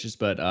little ambitious,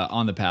 but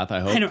on the path, I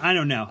hope. I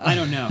don't know.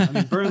 I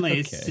mean, Burnley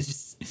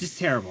is just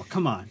terrible.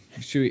 Come on.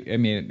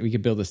 We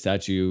could build a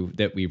statue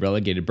that we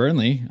relegated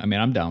Burnley. I mean,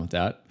 I'm down with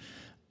that.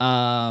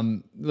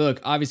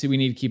 Look, obviously we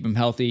need to keep him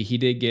healthy. He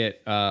did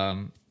get,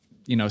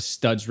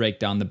 studs raked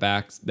down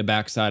the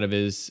backside of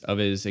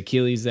his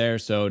Achilles there.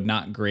 So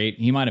not great.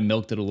 He might've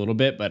milked it a little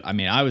bit, but I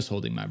mean, I was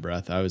holding my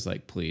breath. I was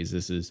like,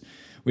 please,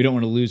 we don't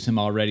want to lose him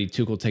already.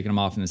 Tuchel taking him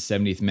off in the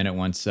 70th minute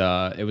once,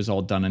 it was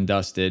all done and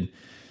dusted.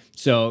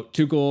 So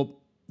Tuchel,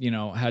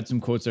 had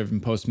some quotes there from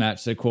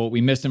post-match. Said, quote,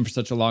 we missed him for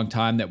such a long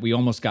time that we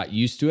almost got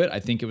used to it. I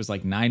think it was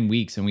 9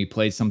 weeks, and we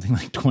played something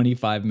like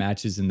 25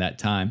 matches in that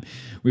time.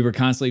 We were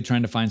constantly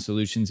trying to find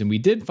solutions, and we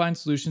did find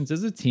solutions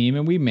as a team,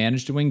 and we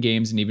managed to win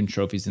games and even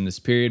trophies in this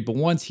period. But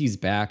once he's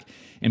back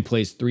and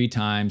plays 3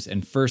 times,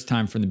 and first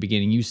time from the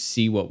beginning, you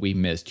see what we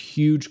missed.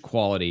 Huge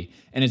quality,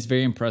 and it's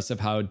very impressive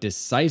how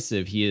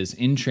decisive he is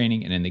in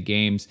training and in the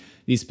games.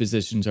 These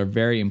positions are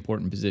very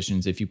important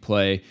positions if you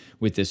play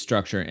with this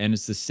structure, and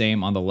it's the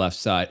same on the left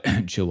side,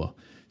 Chilwell.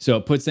 So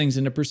it puts things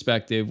into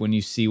perspective when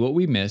you see what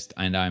we missed,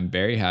 and I'm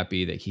very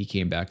happy that he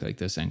came back like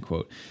this, end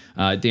quote.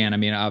 Dan, I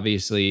mean,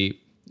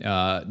 obviously,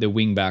 the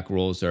wing-back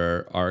roles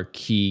are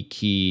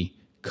key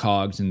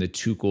cogs in the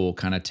Tuchel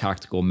kind of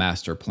tactical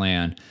master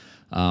plan.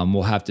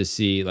 We'll have to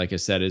see, like I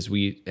said, as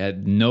we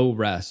had no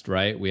rest,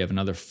 right? We have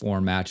another 4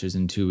 matches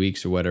in 2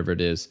 weeks or whatever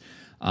it is.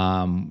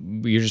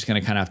 You're just going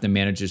to kind of have to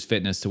manage his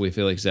fitness till we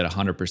feel like he's at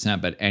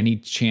 100%. But any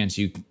chance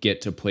you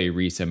get to play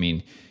Reece, I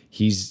mean,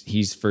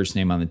 he's first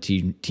name on the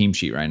team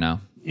sheet right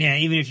now. Yeah,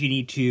 even if you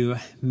need to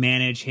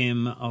manage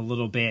him a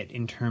little bit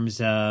in terms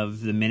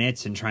of the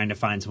minutes and trying to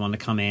find someone to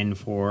come in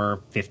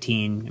for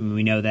 15. I mean,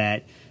 we know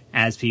that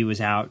Azpi was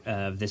out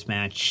of this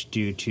match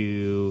due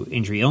to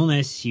injury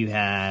illness. You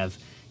have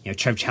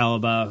Trev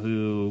Chalobah,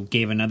 who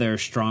gave another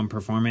strong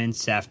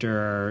performance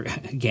after,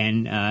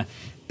 again,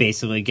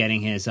 basically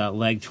getting his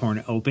leg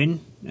torn open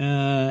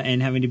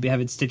and having to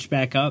have it stitched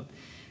back up.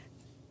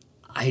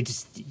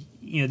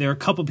 There are a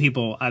couple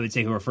people I would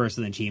say who are first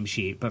on the team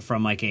sheet, but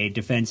from a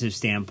defensive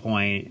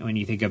standpoint, when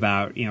you think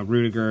about,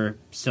 Rudiger,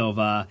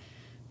 Silva,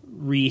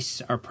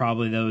 Reece are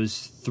probably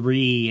those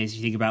 3 as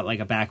you think about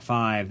a back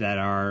 5 that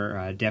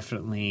are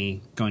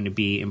definitely going to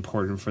be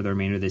important for the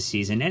remainder of this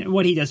season. And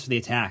what he does for the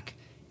attack.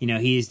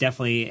 He's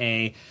definitely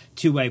a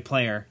two-way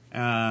player.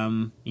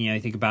 You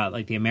think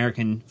about the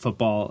American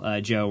football,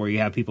 Joe, where you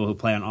have people who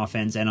play on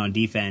offense and on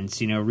defense.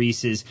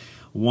 Reece is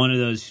one of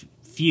those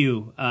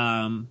few who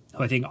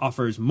I think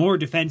offers more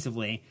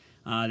defensively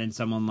than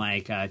someone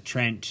like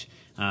Trent,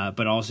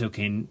 but also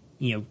can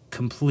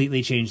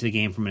completely change the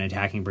game from an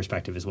attacking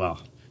perspective as well.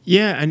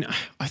 Yeah, and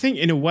I think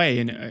in a way,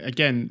 and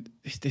again,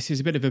 this is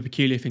a bit of a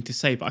peculiar thing to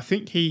say, but I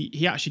think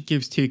he actually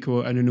gives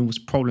Tuchel an enormous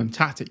problem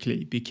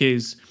tactically,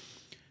 because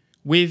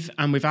with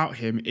and without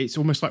him, it's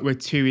almost like we're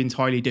 2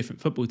 entirely different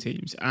football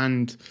teams.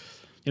 And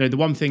the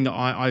one thing that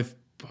I've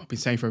been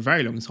saying for a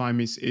very long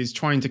time is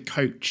trying to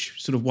coach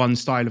sort of one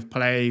style of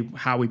play,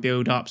 how we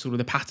build up, sort of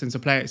the patterns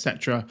of play,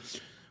 etc.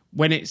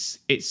 When it's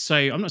so,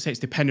 I'm not saying it's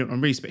dependent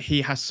on Reece, but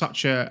he has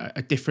such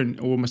a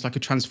different, or almost like a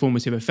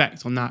transformative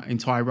effect on that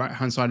entire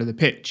right-hand side of the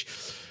pitch,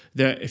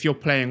 that if you're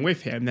playing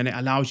with him, then it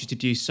allows you to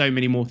do so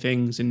many more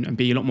things and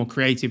be a lot more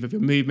creative with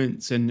your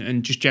movements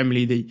and just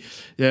generally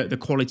the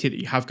quality that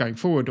you have going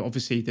forward.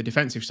 Obviously, the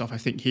defensive stuff, I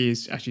think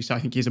he's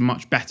a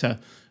much better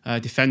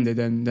defender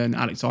than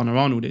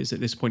Alexander-Arnold is at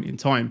this point in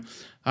time.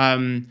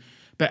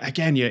 But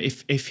again,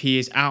 if he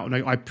is out, and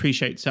I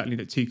appreciate certainly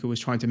that Tuchel was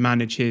trying to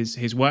manage his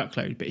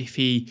workload, but if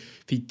he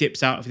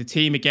dips out of the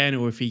team again,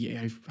 or if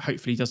he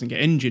hopefully doesn't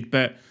get injured,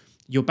 but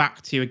you're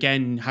back to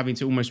again having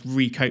to almost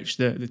re-coach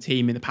the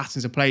team in the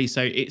patterns of play.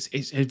 So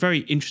it's a very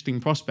interesting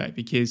prospect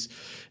because,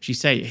 as you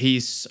say,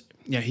 he's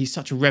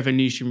such a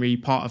revolutionary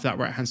part of that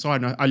right-hand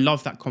side. And I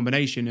love that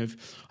combination of,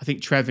 I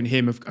think Trev and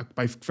him are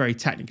both very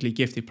technically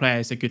gifted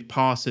players. They're good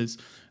passers.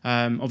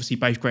 Obviously,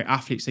 both great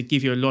athletes. They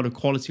give you a lot of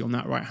quality on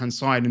that right-hand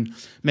side. And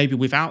maybe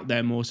without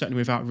them, or certainly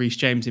without Reece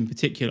James in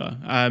particular,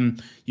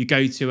 you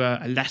go to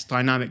a less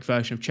dynamic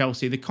version of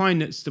Chelsea. The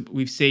kind that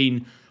we've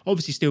seen,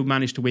 obviously still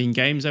managed to win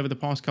games over the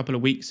past couple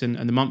of weeks and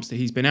the months that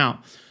he's been out.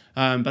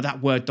 But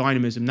that word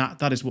dynamism,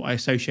 that is what I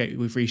associate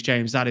with Reece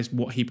James. That is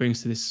what he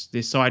brings to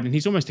this side. And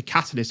he's almost a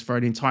catalyst for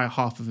an entire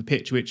half of a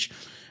pitch, which,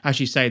 as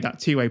you say, that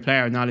two-way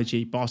player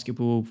analogy,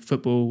 basketball,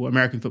 football,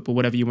 American football,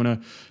 whatever you want to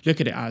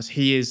look at it as,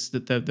 he is the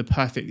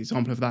perfect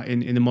example of that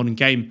in the modern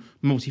game.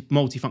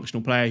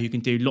 Multifunctional player who can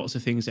do lots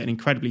of things at an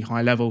incredibly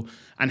high level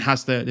and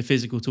has the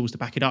physical tools to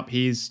back it up.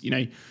 He is,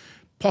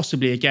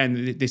 possibly,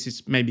 again, this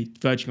is maybe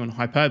verging on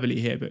hyperbole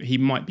here, but he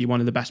might be one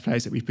of the best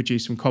players that we've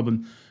produced from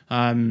Cobham.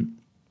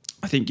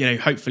 I think,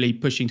 hopefully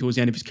pushing towards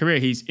the end of his career,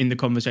 he's in the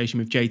conversation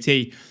with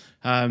JT.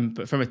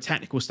 But from a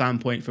technical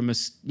standpoint,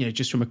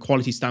 just from a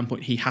quality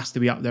standpoint, he has to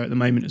be up there at the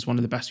moment as one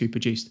of the best we've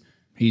produced.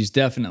 He's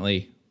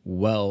definitely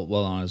well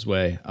on his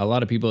way. A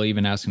lot of people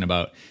even asking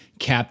about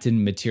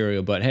captain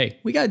material, but hey,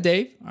 we got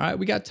Dave. All right,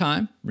 we got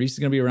time. Reece is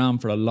going to be around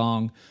for a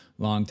long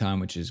time,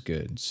 which is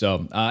good.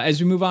 So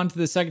as we move on to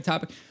the second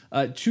topic,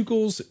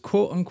 Tuchel's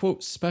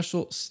quote-unquote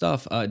special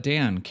stuff.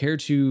 Dan, care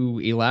to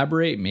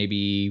elaborate,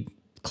 maybe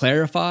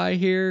clarify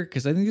here?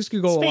 Because I think this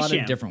could go a lot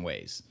of different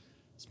ways.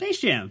 Space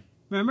Jam,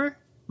 remember?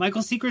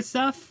 Michael's secret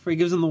stuff, where he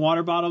gives him the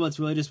water bottle, but it's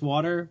really just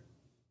water.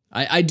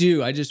 I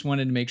do. I just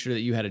wanted to make sure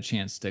that you had a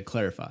chance to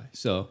clarify.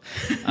 So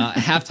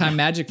halftime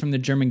magic from the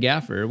German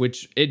gaffer,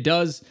 which it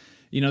does,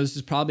 this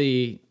is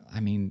probably,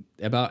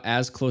 about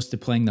as close to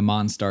playing the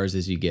Monstars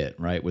as you get,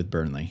 right, with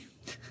Burnley.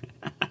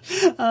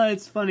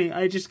 It's funny.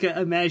 I just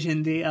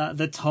imagine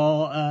the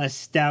tall,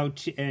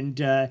 stout,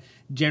 and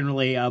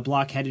generally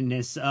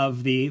blockheadedness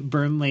of the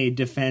Burnley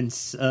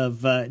defense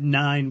of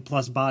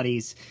 9+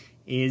 bodies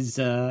is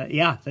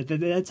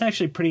that's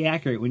actually pretty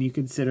accurate when you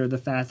consider the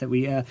fact that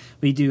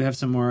we do have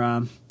some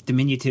more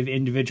diminutive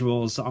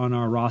individuals on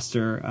our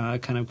roster,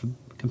 kind of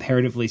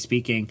comparatively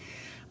speaking.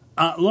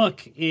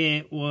 Look,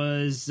 it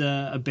was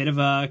a bit of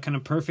a kind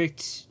of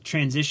perfect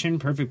transition,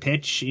 perfect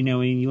pitch. When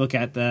you look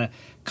at the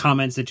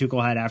comments that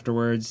Tuchel had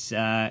afterwards,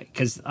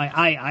 because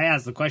I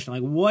asked the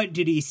question, what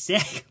did he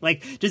say?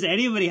 Does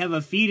anybody have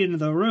a feed into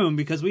the room?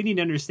 Because we need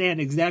to understand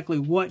exactly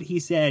what he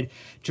said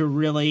to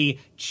really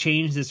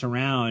change this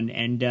around.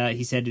 And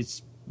he said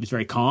it was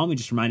very calm. We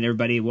just reminded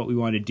everybody what we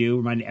want to do,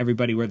 reminded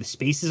everybody where the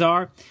spaces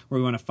are, where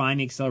we want to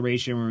find the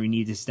acceleration, where we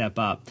need to step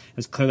up.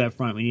 Let's clear that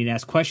front. We need to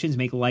ask questions,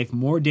 make life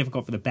more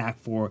difficult for the back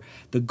four.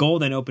 The goal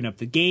then opened up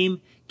the game,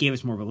 gave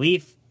us more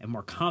relief and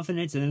more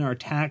confidence, and then our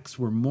attacks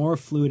were more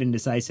fluid and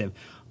decisive.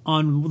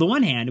 On the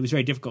one hand, it was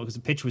very difficult because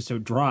the pitch was so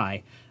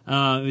dry.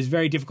 It was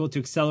very difficult to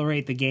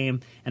accelerate the game,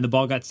 and the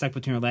ball got stuck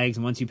between our legs,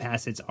 and once you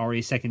pass it, it's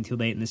already a second too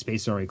late, and the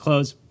space is already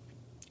closed.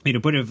 We had a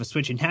bit of a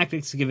switch in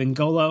tactics to give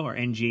N'Golo, or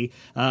NG,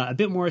 a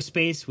bit more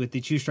space with the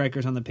two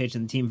strikers on the pitch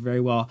and the team very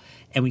well.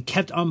 And we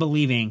kept on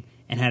believing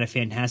and had a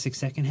fantastic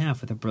second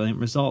half with a brilliant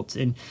result.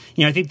 And,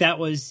 I think that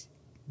was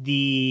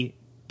the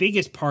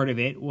biggest part of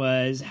it,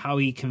 was how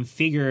he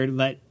configured,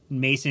 let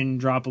Mason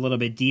drop a little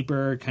bit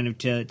deeper, kind of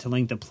to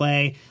link the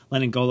play,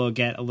 let N'Golo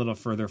get a little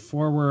further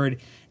forward.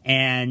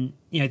 And,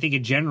 I think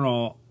in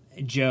general,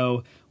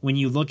 Joe, when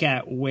you look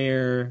at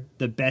where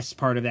the best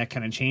part of that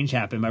kind of change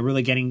happened, by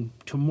really getting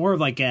to more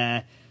of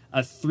a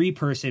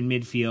three-person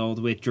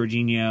midfield with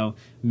Jorginho,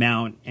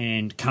 Mount,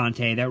 and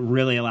Conte, that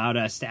really allowed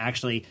us to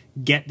actually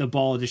get the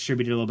ball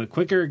distributed a little bit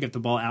quicker, get the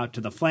ball out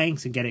to the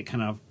flanks, and get it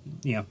kind of,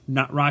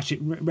 not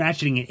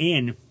ratcheting it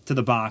in to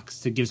the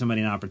box to give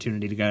somebody an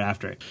opportunity to go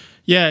after it.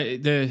 Yeah,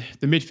 the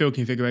midfield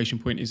configuration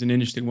point is an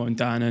interesting one,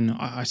 Dan, and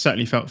I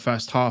certainly felt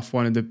first half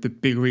one of the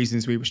big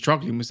reasons we were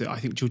struggling was that I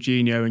think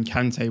Jorginho and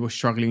Kante were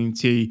struggling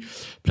to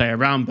play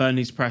around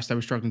Burnley's press. They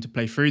were struggling to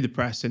play through the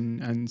press,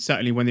 and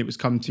certainly when it was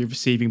come to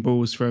receiving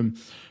balls from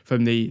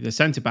the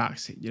centre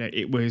backs,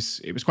 it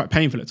was quite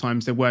painful at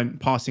times. There weren't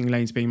passing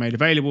lanes being made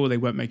available. They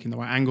weren't making the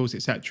right angles,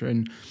 etc.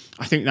 And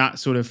I think that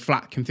sort of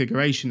flat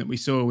configuration that we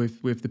saw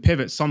with the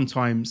pivot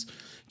sometimes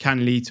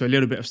can lead to a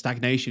little bit of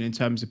stagnation in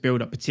terms of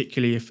build-up,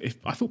 particularly if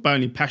I thought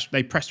Burnley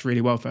they pressed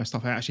really well first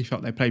half. I actually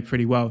felt they played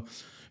pretty well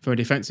from a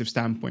defensive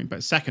standpoint.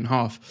 But second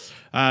half,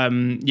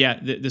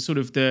 the sort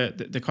of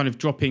the kind of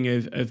dropping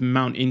of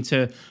Mount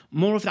into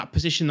more of that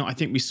position that I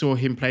think we saw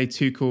him play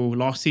Tuchel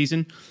last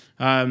season.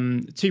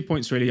 2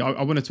 points really.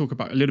 I want to talk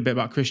about a little bit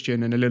about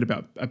Christian and a little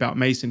bit about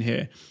Mason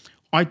here.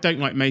 I don't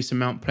like Mason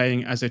Mount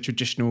playing as a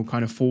traditional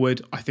kind of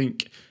forward. I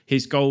think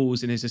his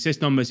goals and his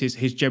assist numbers,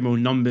 his general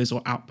numbers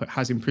or output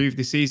has improved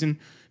this season.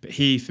 But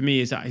he, for me,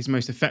 is at his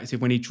most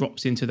effective when he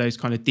drops into those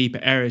kind of deeper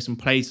areas and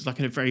plays like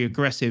a very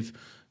aggressive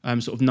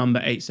sort of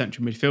number 8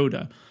 central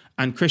midfielder.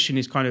 And Christian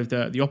is kind of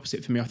the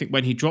opposite for me. I think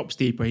when he drops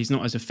deeper, he's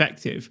not as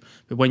effective.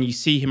 But when you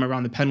see him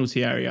around the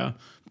penalty area,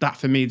 that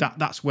for me,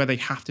 that's where they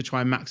have to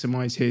try and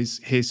maximise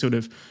his sort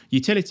of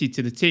utility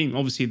to the team.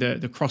 Obviously,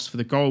 the cross for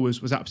the goal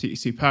was absolutely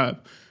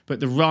superb. But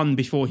the run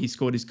before he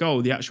scored his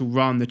goal, the actual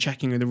run, the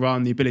checking of the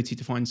run, the ability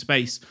to find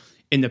space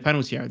in the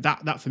penalty area,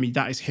 that for me,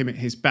 that is him at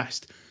his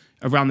best.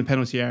 Around the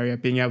penalty area,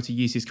 being able to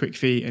use his quick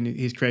feet and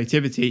his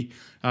creativity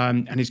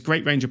and his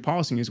great range of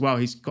passing as well.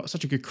 He's got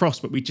such a good cross,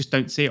 but we just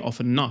don't see it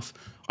often enough.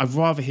 I'd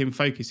rather him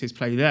focus his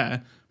play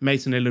there,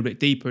 Mason a little bit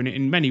deeper. And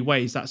in many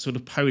ways, that sort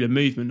of polar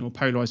movement or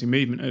polarising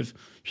movement of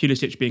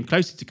Pulisic being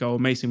closer to goal,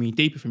 Mason being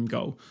deeper from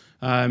goal.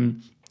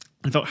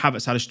 I felt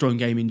Havertz had a strong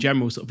game in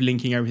general, sort of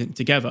linking everything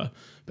together.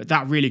 But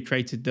that really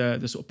created the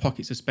sort of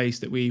pockets of space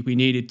that we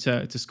needed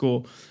to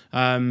score.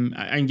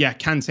 And yeah,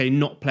 Kante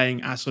not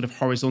playing as sort of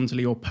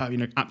horizontally or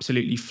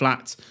absolutely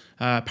flat,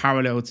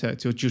 parallel to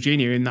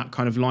Jorginho in that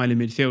kind of line in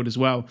midfield as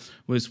well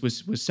was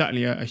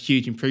certainly a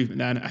huge improvement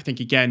there. And I think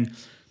again,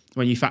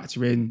 when you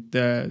factor in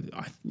the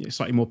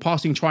slightly more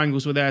passing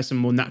triangles were there, some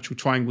more natural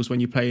triangles when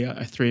you play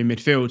a 3 in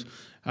midfield,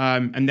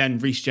 and then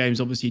Reece James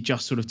obviously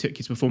just sort of took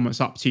his performance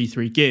up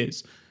 2-3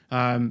 gears.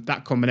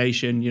 That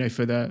combination,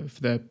 for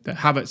the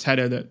Havertz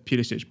header that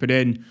Pulisic put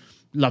in,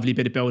 lovely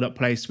bit of build-up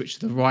play, switch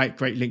to the right,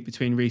 great link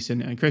between Reece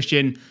and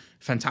Christian,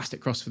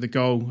 fantastic cross for the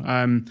goal.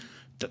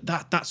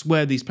 That's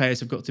where these players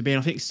have got to be. And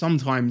I think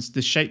sometimes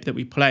the shape that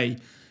we play,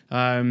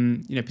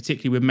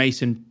 particularly with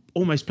Mason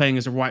almost playing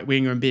as a right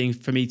winger and being,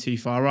 for me, too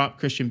far up,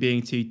 Christian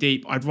being too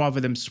deep, I'd rather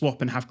them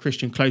swap and have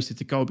Christian closer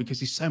to goal because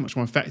he's so much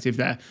more effective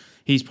there.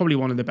 He's probably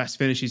one of the best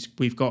finishers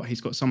we've got.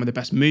 He's got some of the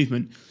best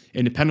movement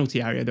in the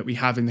penalty area that we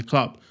have in the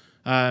club.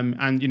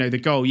 And the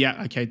goal,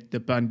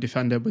 the Burnley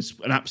defender was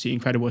an absolutely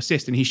incredible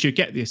assist, and he should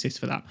get the assist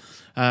for that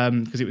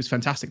because it was a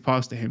fantastic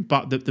pass to him.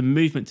 But the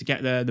movement to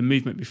get there, the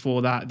movement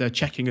before that, the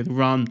checking of the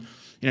run,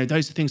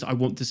 those are things that I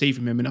want to see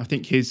from him. And I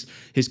think his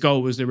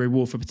goal was the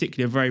reward for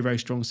particularly a very, very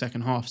strong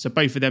second half. So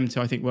both of them two,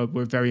 I think,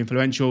 were very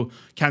influential.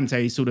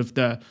 Kante is sort of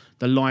the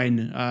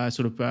line,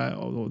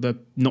 or the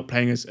not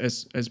playing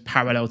as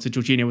parallel to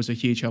Jorginho was a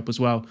huge help as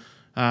well.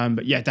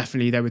 But yeah,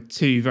 definitely there were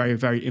two very,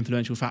 very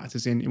influential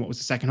factors in what was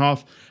the second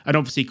half. And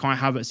obviously Kai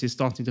Havertz is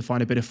starting to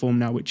find a bit of form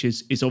now, which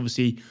is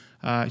obviously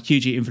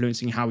hugely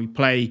influencing how we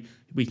play.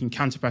 We can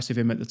counter-press with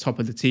him at the top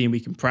of the team.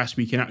 We can press.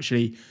 We can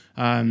actually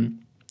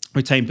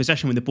retain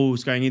possession when the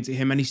ball's going into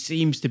him. And he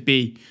seems to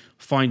be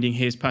finding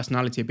his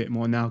personality a bit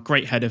more now.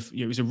 Great header.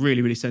 It was a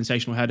really, really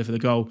sensational header for the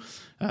goal.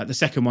 The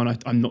second one,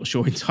 I'm not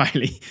sure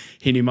entirely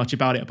he knew much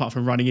about it apart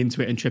from running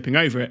into it and tripping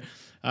over it.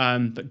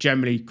 But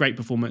generally, great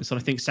performance. And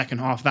I think second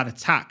half, that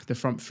attack, the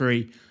front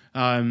three,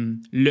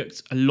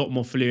 looked a lot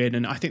more fluid.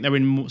 And I think they were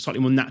in slightly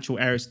more natural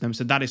areas to them.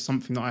 So that is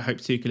something that I hope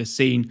Tuchel has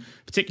seen,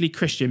 particularly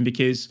Christian,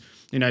 because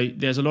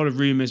there's a lot of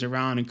rumours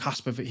around and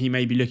Kasper that he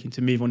may be looking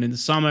to move on in the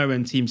summer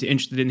and teams are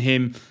interested in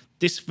him.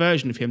 This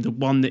version of him, the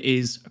one that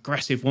is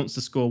aggressive, wants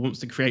to score, wants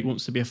to create,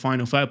 wants to be a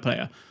final third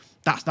player,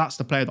 that's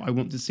the player that I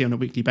want to see on a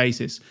weekly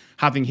basis.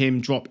 Having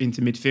him drop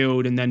into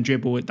midfield and then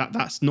dribble,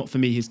 that's not for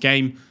me his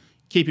game.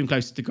 Keep him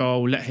closer to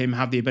goal, let him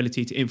have the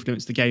ability to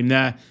influence the game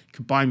there,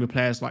 combine with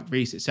players like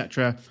Reece,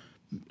 etc.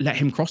 Let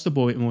him cross the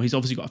ball a bit more. He's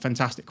obviously got a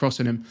fantastic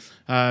cross in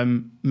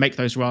him. Make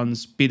those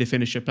runs, be the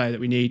finisher player that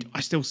we need.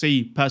 I still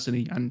see,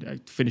 personally, and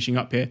finishing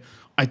up here,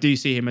 I do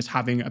see him as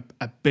having an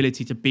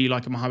ability to be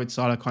like a Mohamed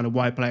Salah kind of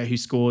wide player who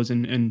scores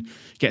and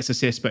gets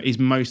assists, but is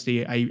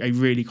mostly a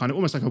really kind of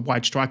almost like a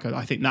wide striker.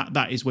 I think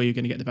that is where you're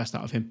going to get the best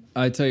out of him.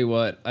 I tell you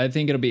what, I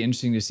think it'll be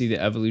interesting to see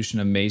the evolution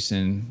of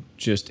Mason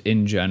just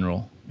in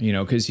general,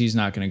 because he's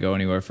not going to go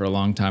anywhere for a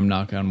long time,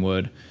 knock on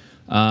wood.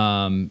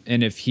 And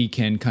if he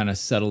can kind of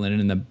settle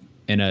in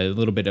a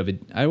little bit of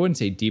I wouldn't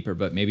say deeper,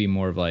 but maybe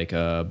more of like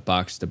a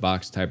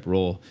box-to-box type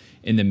role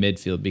in the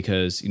midfield,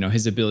 because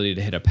his ability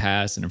to hit a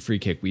pass and a free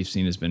kick we've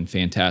seen has been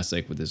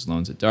fantastic with his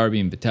loans at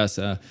Derby and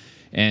Vitesse,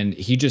 and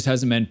he just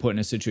hasn't been put in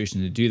a situation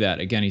to do that.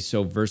 Again, he's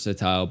so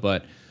versatile,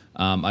 but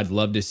I'd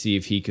love to see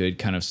if he could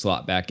kind of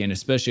slot back in,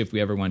 especially if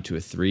we ever went to a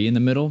 3 in the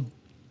middle.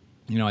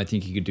 I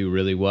think he could do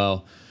really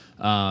well.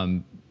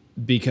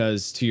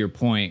 Because to your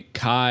point,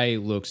 Kai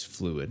looks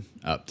fluid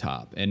up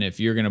top, and if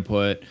you're going to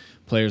put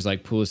players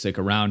like Pulisic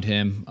around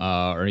him,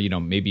 or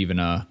maybe even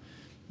a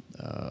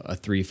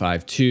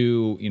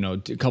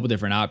 3-5-2, a couple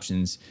different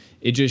options,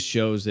 it just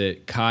shows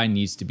that Kai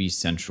needs to be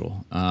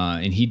central,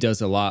 and he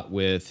does a lot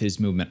with his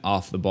movement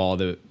off the ball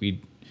that we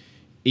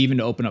even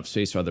to open up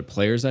space for other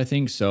players, I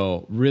think.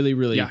 So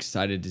really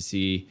excited to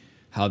see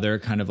how they're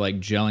kind of like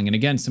gelling. And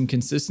again, some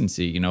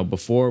consistency.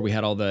 Before we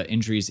had all the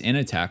injuries in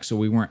attack, so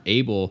we weren't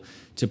able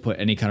to put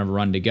any kind of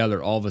run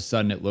together. All of a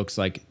sudden, it looks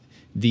like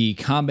the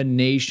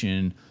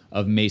combination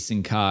of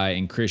Mason, Kai,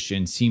 and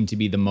Christian seem to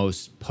be the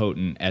most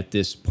potent at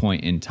this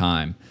point in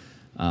time.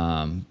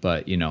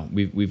 But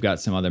we've got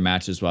some other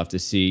matches we'll have to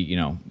see.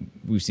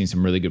 We've seen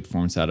some really good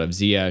performance out of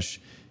Ziyech.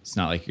 It's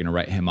not like you're gonna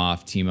write him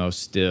off. Timo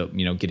still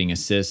getting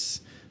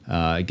assists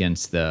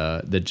against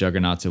the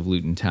juggernauts of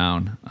Luton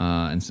Town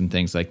and some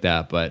things like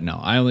that. But no,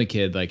 I only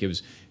kid. Like it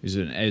was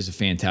a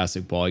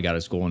fantastic ball. He got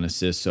his goal and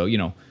assist. So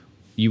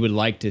you would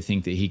like to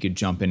think that he could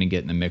jump in and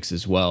get in the mix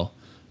as well.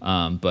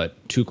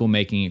 But Tuchel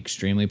making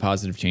extremely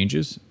positive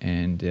changes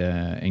and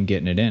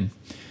getting it in.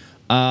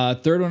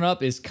 Third one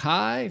up is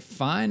Kai.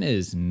 Fine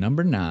is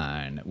number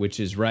 9, which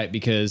is right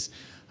because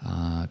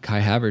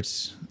Kai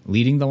Havertz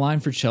leading the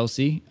line for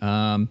Chelsea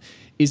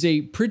is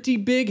a pretty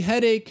big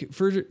headache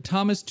for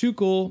Thomas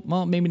Tuchel.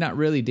 Well, maybe not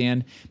really,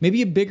 Dan.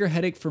 Maybe a bigger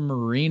headache for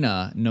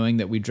Marina, knowing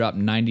that we dropped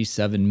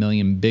 97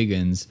 million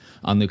biggins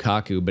on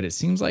Lukaku, but it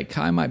seems like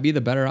Kai might be the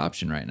better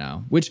option right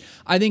now, which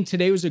I think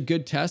today was a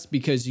good test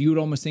because you would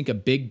almost think a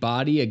big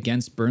body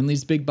against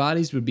Burnley's big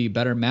bodies would be a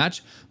better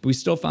match, but we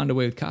still found a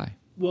way with Kai.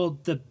 Well,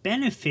 the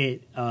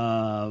benefit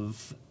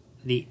of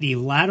the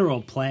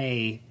lateral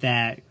play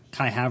that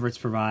Kai Havertz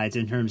provides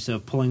in terms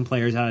of pulling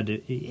players out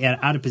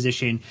of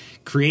position,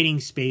 creating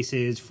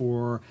spaces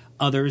for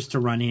others to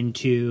run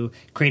into,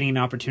 creating an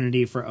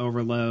opportunity for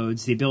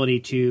overloads, the ability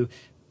to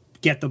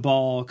get the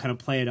ball, kind of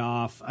play it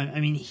off.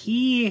 I mean,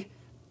 he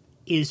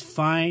is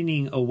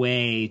finding a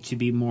way to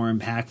be more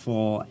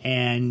impactful.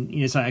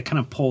 And, so I kind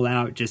of pulled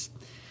out just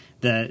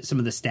some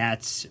of the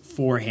stats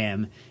for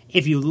him.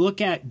 If you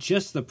look at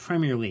just the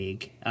Premier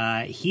League,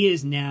 he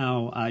is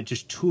now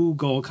just 2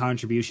 goal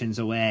contributions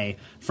away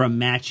from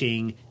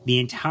matching the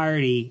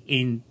entirety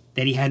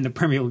that he had in the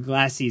Premier League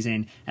last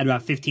season at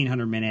about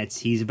 1,500 minutes.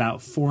 He's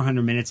about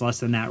 400 minutes less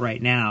than that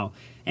right now.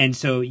 And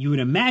so you would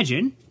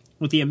imagine,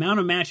 with the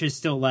amount of matches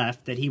still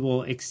left, that he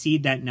will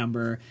exceed that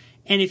number.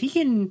 And if he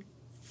can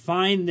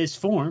find this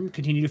form,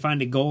 continue to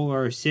find a goal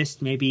or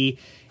assist maybe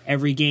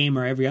every game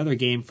or every other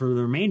game for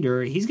the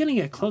remainder, he's going to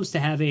get close to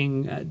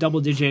having a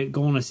double-digit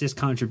goal and assist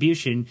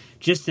contribution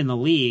just in the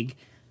league.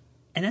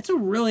 And that's a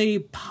really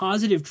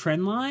positive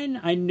trend line.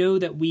 I know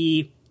that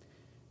we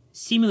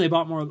seemingly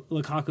bought more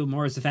Lukaku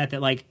more as the fact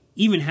that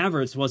even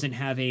Havertz wasn't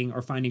having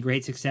or finding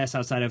great success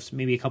outside of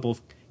maybe a couple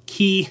of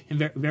key and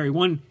very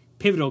one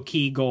pivotal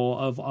key goal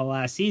of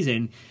last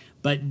season.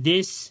 But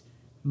this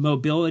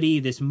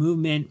mobility, this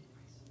movement,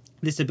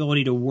 this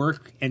ability to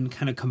work and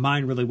kind of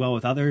combine really well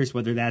with others,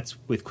 whether that's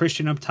with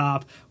Christian up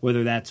top,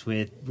 whether that's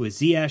with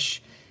Ziyech,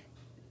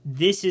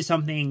 this is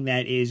something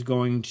that is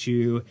going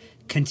to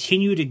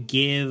continue to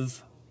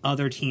give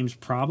other teams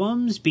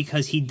problems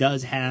because he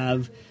does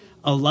have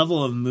a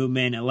level of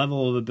movement, a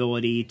level of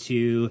ability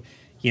to,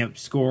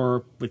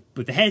 score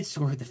with the head,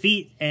 score with the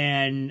feet.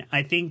 And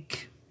I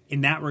think in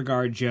that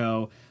regard,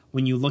 Joe,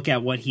 when you look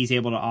at what he's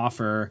able to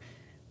offer,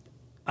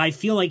 I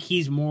feel like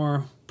he's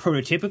more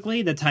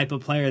prototypically the type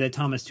of player that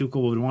Thomas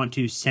Tuchel would want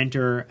to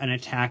center an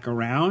attack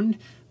around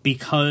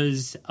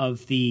because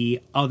of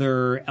the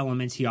other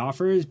elements he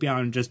offers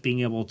beyond just being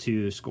able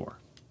to score.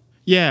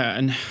 Yeah,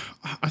 and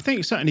I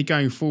think certainly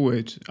going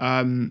forward,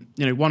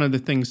 one of the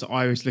things that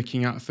I was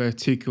looking at for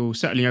Tuchel,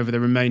 certainly over the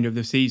remainder of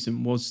the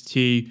season, was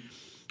to,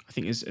 I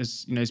think as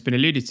it's been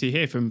alluded to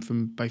here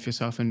from both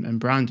yourself and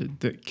Brandon,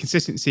 that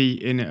consistency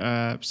in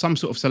some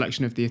sort of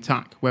selection of the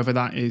attack, whether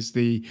that is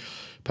the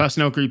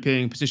personnel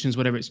grouping, positions,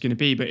 whatever it's going to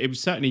be. But it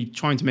was certainly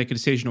trying to make a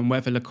decision on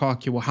whether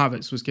Lukaku or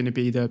Havertz was going to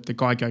be the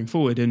guy going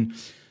forward. And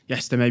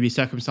yes, there may be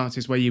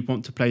circumstances where you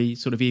want to play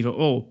sort of either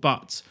or.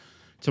 But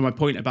to my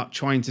point about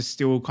trying to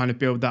still kind of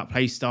build that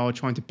play style,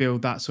 trying to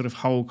build that sort of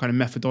whole kind of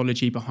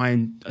methodology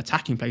behind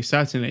attacking play,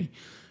 certainly.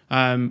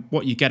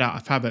 What you get out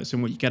of Havertz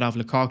and what you get out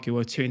of Lukaku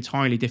are 2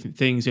 entirely different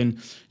things. And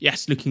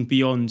yes, looking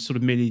beyond sort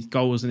of merely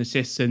goals and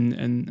assists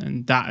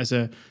and that as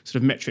a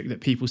sort of metric that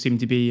people seem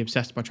to be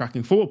obsessed by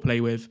tracking forward play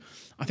with,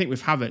 I think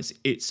with Havertz,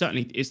 it's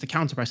the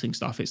counter-pressing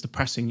stuff, it's the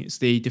pressing, it's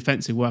the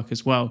defensive work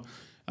as well.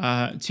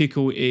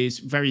 Tuchel is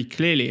very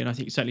clearly, and I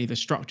think certainly the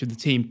structure of the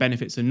team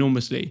benefits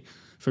enormously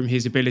from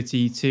his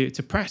ability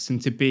to press and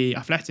to be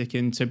athletic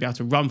and to be able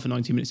to run for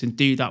 90 minutes and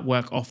do that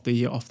work off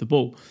the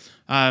ball.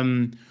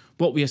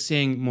 What we are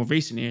seeing more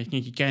recently, I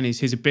think, again, is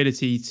his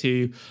ability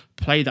to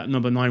play that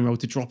number 9 role,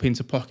 to drop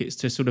into pockets,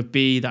 to sort of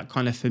be that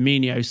kind of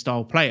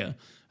Firmino-style player.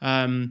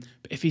 But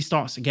if he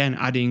starts, again,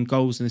 adding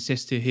goals and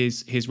assists to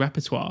his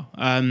repertoire,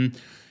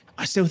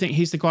 I still think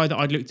he's the guy that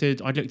I'd look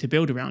to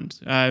build around.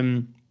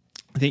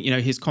 I think,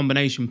 his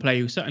combination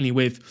play, certainly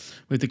with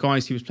the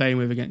guys he was playing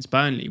with against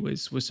Burnley,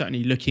 was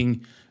certainly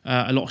looking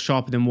a lot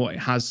sharper than what it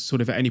has sort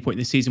of at any point in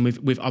the season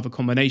with other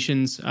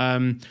combinations.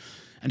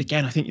 And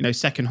again, I think,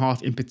 second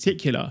half in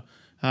particular,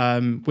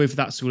 with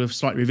that sort of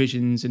slight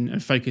revisions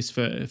and focus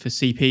for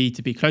CP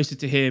to be closer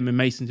to him and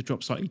Mason to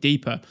drop slightly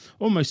deeper,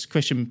 almost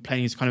Christian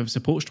playing as kind of a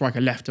support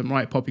striker left and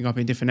right, popping up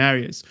in different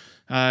areas.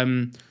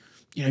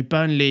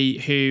 Burnley,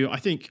 who I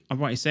think I'm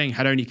right in saying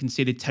had only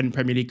conceded 10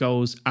 Premier League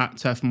goals at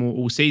Turf Moor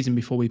all season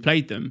before we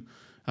played them.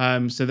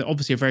 So they're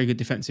obviously a very good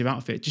defensive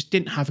outfit, just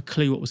didn't have a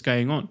clue what was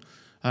going on.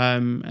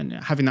 and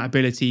having that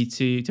ability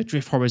to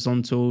drift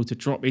horizontal, to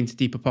drop into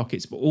deeper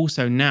pockets, but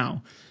also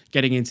now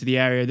getting into the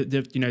area that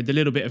the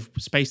little bit of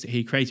space that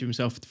he created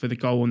himself for the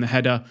goal and the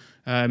header,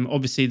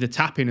 obviously the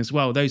tap-in as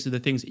well. Those are the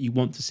things that you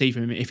want to see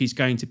from him if he's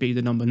going to be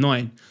the number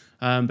 9.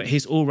 But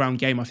his all-round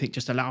game, I think,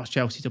 just allows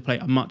Chelsea to play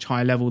at a much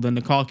higher level than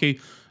Lukaku.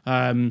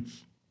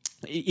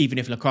 Even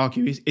if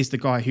Lukaku is the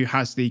guy who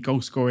has the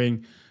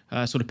goal-scoring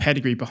sort of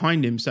pedigree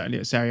behind him, certainly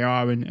at Serie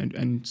A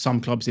and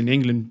some clubs in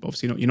England,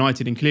 obviously not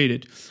United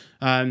included.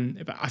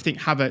 But I think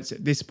Havertz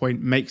at this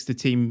point makes the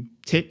team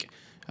tick.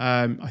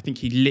 I think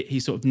he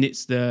sort of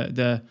knits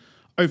the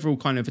overall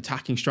kind of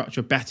attacking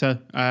structure better.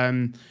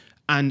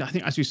 And I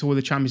think as we saw with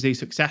the Champions League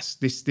success,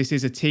 this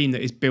is a team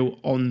that is built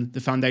on the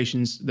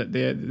foundations that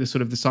the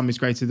sort of the sum is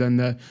greater than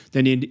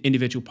the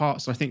individual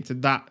parts. So I think to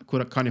that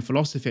kind of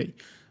philosophy,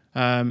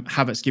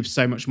 Havertz gives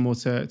so much more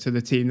to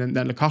the team than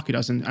Lukaku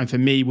does, and for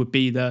me would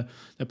be the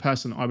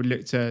person I would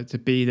look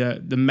to be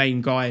the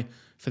main guy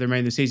for the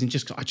remainder of the season.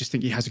 I just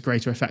think he has a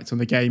greater effect on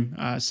the game.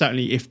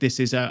 Certainly, if this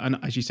is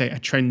as you say, a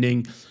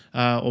trending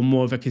or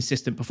more of a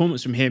consistent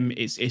performance from him,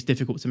 it's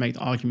difficult to make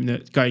the argument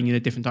that going in a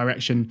different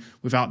direction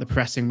without the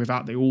pressing,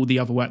 without all the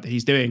other work that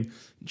he's doing,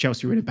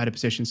 Chelsea are in a better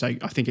position. So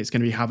I think it's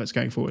going to be Havertz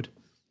going forward.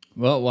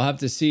 Well, we'll have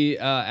to see.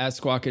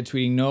 As Squawka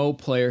tweeting, no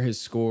player has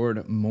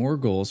scored more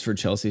goals for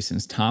Chelsea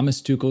since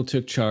Thomas Tuchel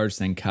took charge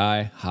than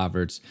Kai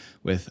Havertz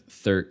with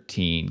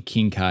 13.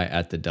 King Kai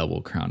at the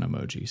double crown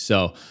emoji.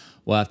 So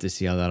we'll have to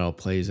see how that all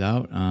plays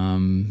out.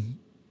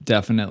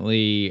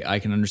 Definitely, I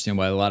can understand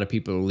why a lot of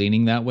people are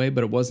leaning that way,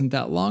 but it wasn't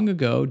that long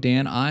ago.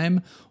 Dan,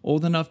 I'm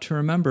old enough to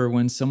remember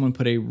when someone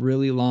put a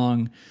really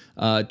long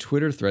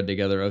Twitter thread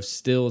together of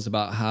stills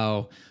about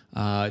how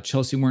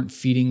Chelsea weren't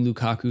feeding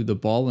Lukaku the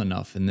ball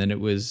enough, and then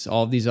it was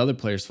all of these other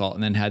players' fault,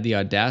 and then had the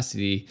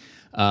audacity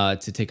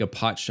to take a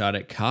pot shot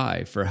at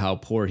Kai for how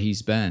poor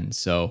he's been.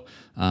 So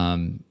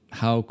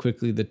how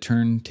quickly the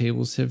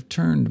turntables have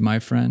turned, my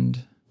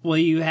friend. Well,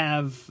 you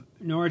have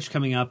Norwich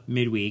coming up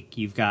midweek.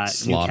 You've got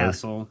Slaughter.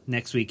 Newcastle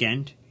next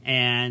weekend.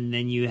 And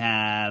then you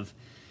have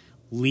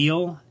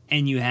Lille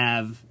and you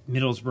have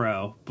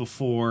Middlesbrough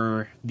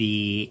before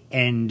the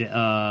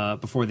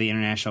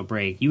international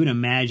break. You would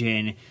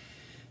imagine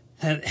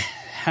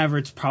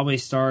Havertz probably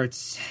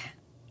starts,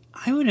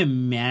 I would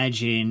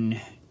imagine,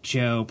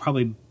 Joe,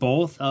 probably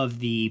both of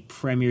the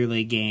Premier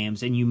League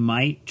games, and you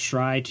might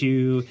try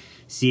to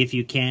see if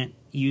you can't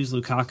use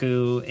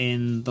Lukaku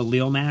in the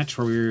Lille match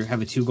where we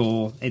have a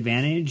 2-goal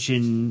advantage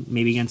and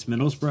maybe against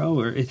Middlesbrough.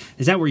 Or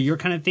is that where you're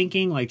kind of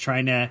thinking, like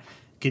trying to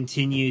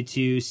continue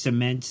to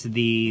cement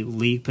the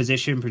league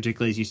position,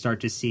 particularly as you start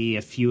to see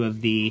a few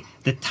of the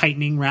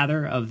tightening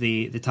rather of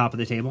the top of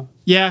the table?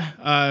 Yeah,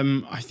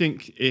 I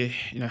think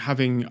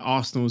having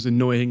Arsenal's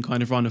annoying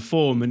kind of run of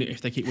form, and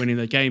if they keep winning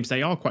their games,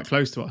 they are quite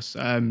close to us.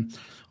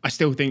 I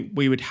still think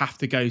we would have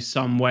to go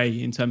some way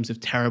in terms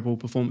of terrible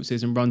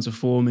performances and runs of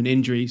form and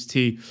injuries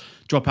to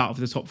drop out of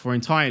the top 4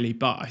 entirely.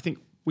 But I think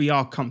we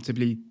are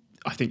comfortably,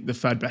 the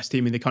third best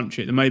team in the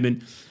country at the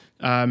moment.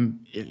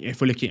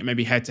 If we're looking at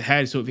maybe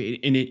head-to-head, sort of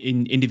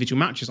in individual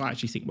matches, I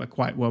actually think we're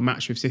quite well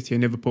matched with City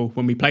and Liverpool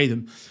when we play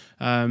them.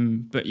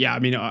 But yeah,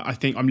 I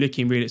think I'm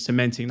looking really at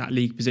cementing that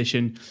league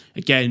position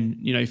again.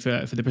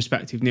 For the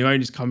prospective new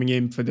owners coming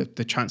in, for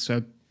the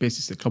transfer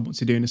business the club wants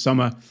to do in the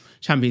summer.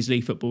 Champions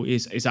League football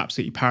is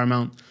absolutely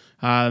paramount.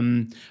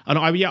 And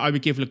I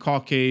would give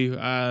Lukaku,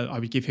 I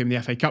would give him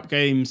the FA Cup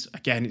games.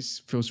 Again, it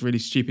feels really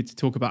stupid to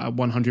talk about a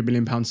 £100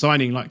 million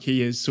signing like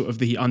he is sort of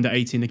the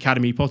under-18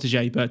 academy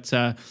protege. But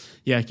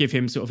give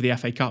him sort of the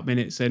FA Cup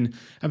minutes and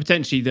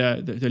potentially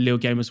the Lille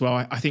game as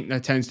well. I think there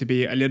tends to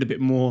be a little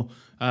bit more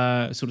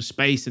sort of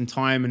space and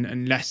time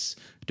and less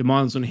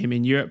demands on him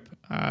in Europe.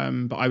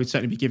 But I would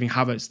certainly be giving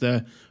Havertz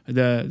the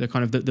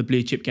kind of the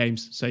blue chip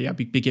games. So yeah, I'd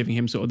be giving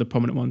him sort of the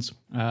prominent ones.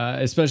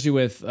 Especially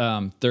with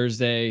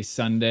Thursday,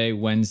 Sunday,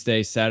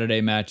 Wednesday,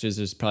 Saturday matches,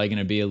 there's probably going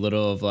to be a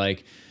little of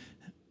like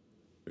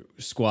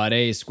squad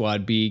A,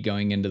 squad B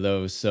going into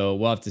those. So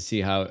we'll have to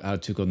see how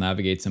Tuchel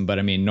navigates them. But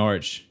I mean,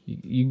 Norwich,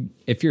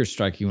 if you're a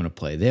striker, you want to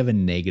play. They have a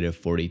negative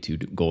 42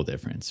 goal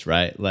difference,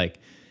 right?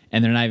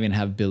 And they're not even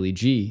have Billy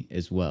G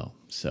as well.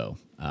 So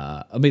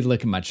I'll be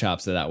licking my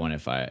chops at that one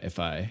if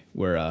I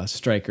were a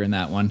striker in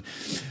that one.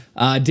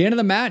 Dan of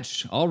the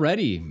match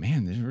already.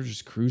 Man, we're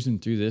just cruising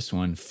through this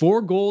one.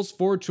 4 goals,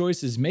 4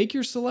 choices. Make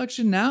your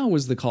selection now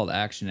was the call to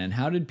action. And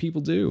how did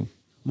people do?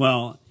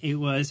 Well, it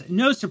was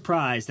no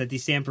surprise that the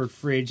Stamford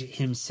Fridge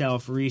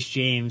himself, Reece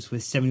James,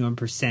 with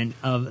 71%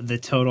 of the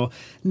total.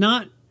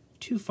 Not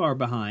too far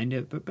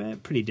behind, but a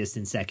pretty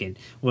distant second,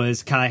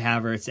 was Kai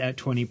Havertz at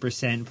 20%,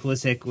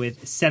 Pulisic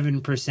with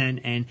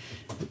 7%, and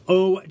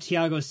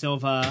Thiago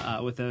Silva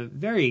with a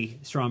very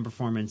strong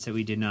performance that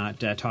we did not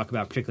talk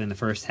about, particularly in the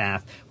first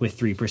half, with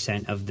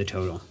 3% of the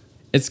total.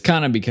 It's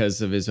kind of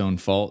because of his own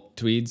fault,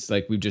 Tweeds.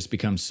 Like, we've just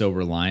become so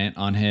reliant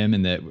on him,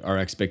 and that our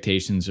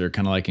expectations are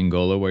kind of like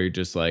N'Golo, where you're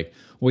just like,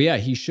 well, yeah,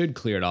 he should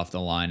clear it off the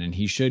line, and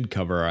he should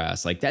cover our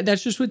ass. Like,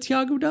 that's just what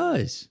Thiago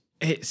does.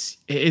 It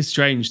is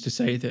strange to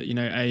say that,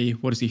 a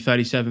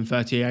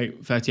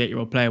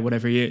 38-year-old player,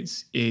 whatever he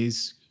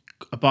is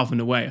above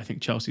and away, I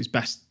think, Chelsea's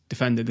best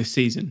defender this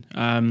season.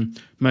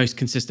 Most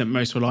consistent,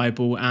 most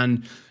reliable,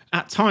 and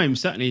at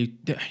times, certainly,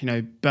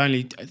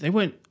 Burnley,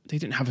 they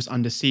didn't have us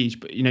under siege,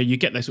 but you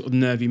get those sort of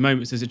nervy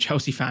moments as a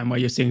Chelsea fan where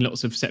you're seeing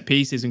lots of set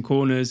pieces and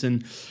corners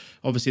and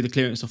obviously the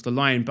clearance off the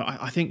line. But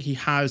I think he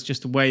has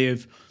just a way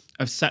of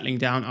settling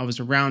down. I was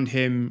around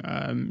him.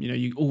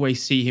 You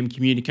always see him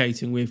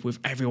communicating with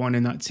everyone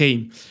in that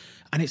team.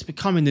 And it's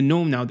becoming the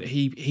norm now that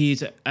he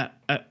is at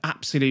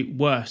absolute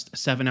worst a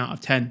 7 out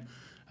of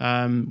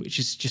 10, which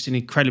is just an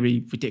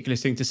incredibly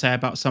ridiculous thing to say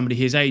about somebody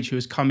his age who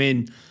has come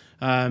in,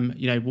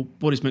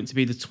 what is meant to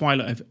be the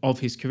twilight of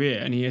his career.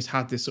 And he has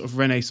had this sort of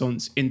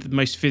renaissance in the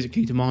most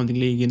physically demanding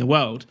league in the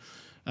world,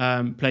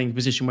 playing a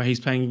position where he's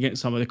playing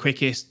against some of the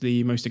quickest,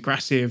 the most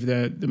aggressive,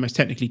 the most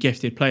technically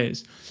gifted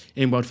players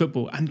in world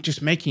football, and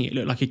just making it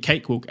look like a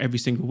cakewalk every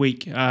single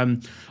week.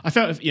 I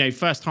felt,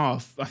 first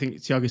half, I think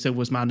Thiago Silva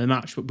was man of the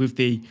match, but with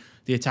the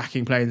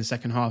attacking play in the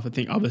second half, I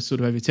think others sort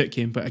of overtook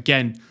him. But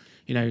again,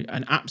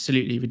 an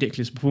absolutely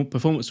ridiculous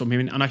performance from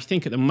him. And I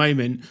think at the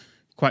moment,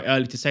 quite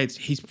early to say,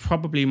 he's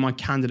probably my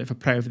candidate for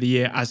Player of the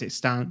Year as it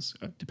stands,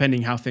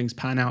 depending how things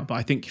pan out. But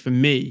I think for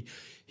me,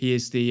 he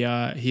is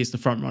the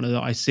front runner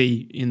that I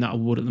see in that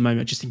award at the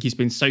moment. I just think he's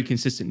been so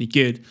consistently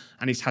good,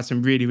 and he's had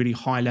some really, really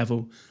high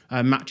level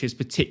matches,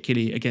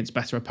 particularly against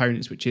better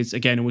opponents, which is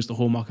again always the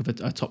hallmark of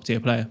a top tier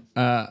player.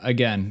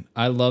 Again,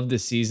 I love the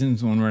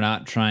seasons when we're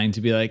not trying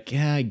to be like,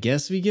 yeah, I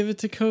guess we give it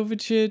to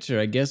Kovacic or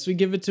I guess we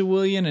give it to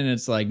Willian, and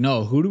it's like,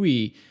 no, who are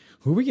we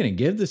going to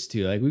give this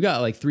to? Like, we got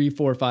like 3,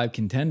 4, 5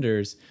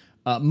 contenders,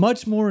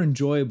 much more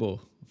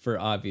enjoyable for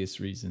obvious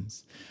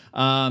reasons.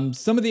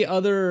 Some of the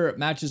other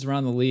matches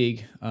around the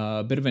league,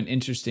 a bit of an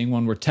interesting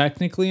one. We're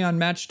technically on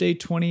match day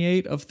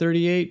 28 of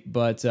 38,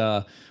 but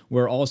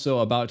we're also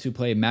about to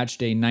play match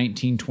day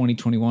 19, 20,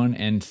 21,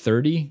 and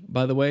 30,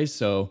 by the way.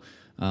 So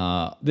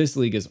this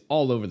league is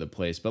all over the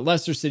place. But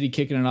Leicester City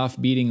kicking it off,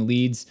 beating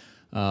Leeds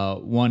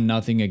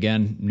 1-0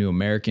 again. New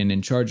American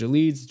in charge of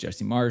Leeds,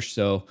 Jesse Marsch.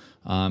 So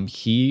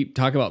he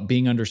talk about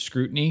being under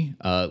scrutiny.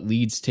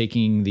 Leeds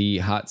taking the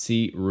hot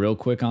seat real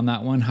quick on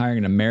that one, hiring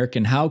an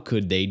American. How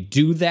could they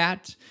do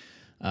that?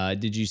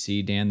 Did you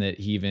see, Dan, that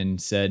he even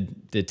said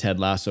that Ted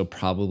Lasso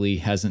probably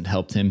hasn't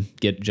helped him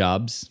get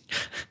jobs?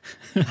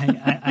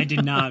 I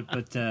did not,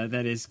 but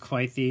that is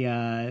quite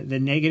the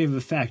negative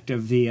effect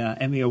of the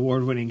Emmy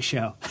Award-winning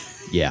show.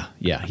 Yeah,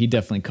 he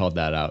definitely called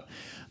that out.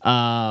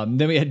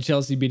 Then we had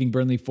Chelsea beating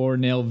Burnley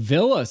 4-0.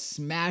 Villa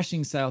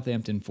smashing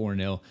Southampton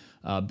 4-0.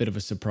 A bit of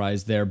a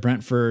surprise there.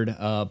 Brentford,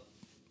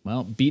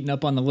 beating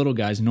up on the little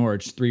guys.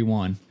 Norwich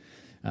 3-1.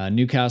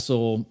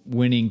 Newcastle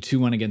winning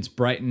 2-1 against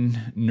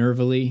Brighton.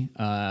 Nervily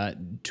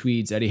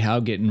tweets Eddie Howe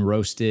getting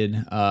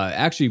roasted.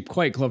 Actually,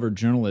 quite clever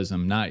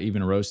journalism, not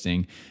even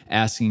roasting,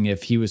 asking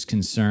if he was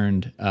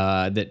concerned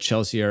that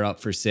Chelsea are up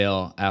for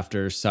sale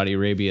after Saudi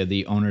Arabia,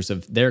 the owners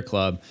of their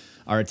club,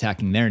 are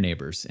attacking their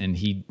neighbors. And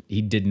he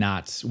did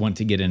not want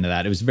to get into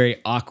that. It was a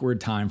very awkward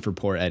time for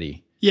poor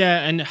Eddie. Yeah,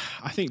 and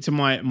I think to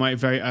my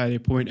very earlier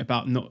point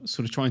about not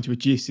sort of trying to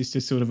reduce this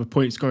to sort of a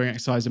point scoring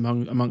exercise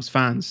amongst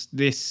fans,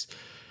 this,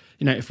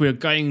 if we're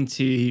going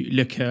to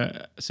look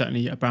at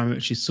certainly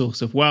Abramovich's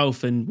source of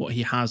wealth and what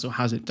he has or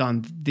hasn't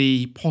done,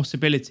 the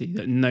possibility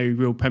that no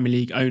real Premier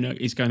League owner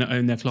is going to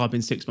own their club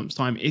in 6 months'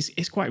 time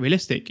is quite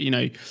realistic,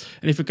 And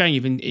if we're going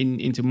even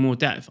into more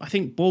depth, I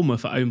think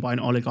Bournemouth are owned by an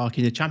oligarch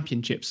in the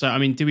Championship. So, I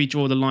mean, do we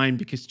draw the line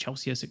because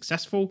Chelsea are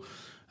successful?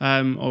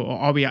 Or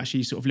are we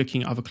actually sort of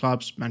looking at other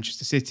clubs,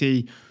 Manchester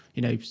City,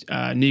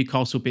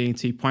 Newcastle being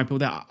too prideful?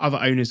 There are other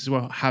owners as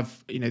well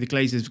have, the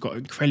Glazers have got an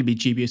incredibly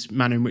dubious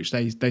manner in which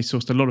they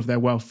sourced a lot of their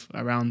wealth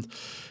around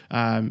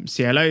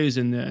CLOs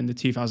and the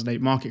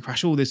 2008 market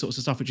crash, all this sorts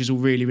of stuff, which is all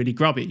really, really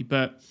grubby.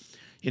 But,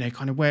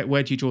 kind of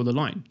where do you draw the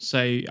line? So,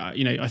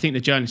 I think the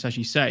journalists, as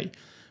you say,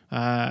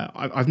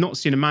 I've not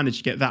seen a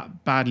manager get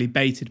that badly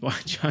baited by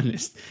a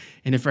journalist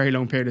in a very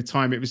long period of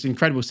time. It was an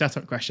incredible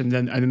setup question,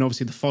 and then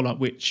obviously the follow-up,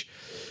 which,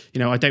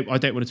 I don't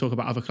want to talk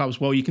about other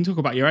clubs. Well, you can talk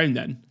about your own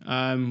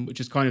then, which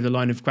is kind of the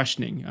line of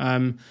questioning.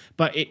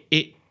 But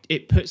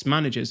it puts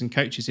managers and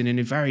coaches in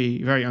a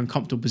very, very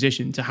uncomfortable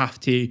position to have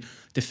to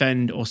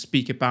defend or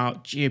speak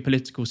about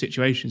geopolitical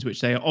situations,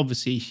 which they are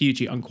obviously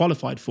hugely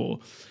unqualified for.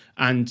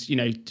 And,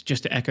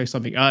 just to echo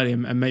something earlier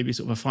and maybe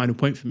sort of a final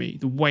point for me,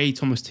 the way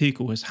Thomas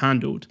Tuchel has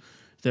handled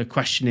the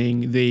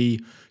questioning,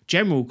 the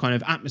general kind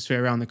of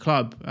atmosphere around the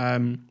club,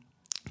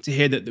 to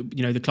hear that,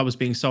 the club was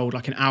being sold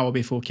like an hour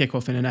before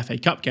kickoff in an FA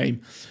Cup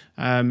game,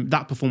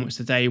 that performance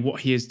today, what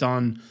he has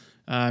done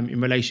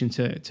in relation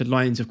to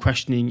lines of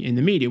questioning in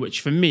the media,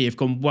 which for me have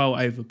gone well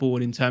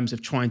overboard in terms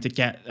of trying to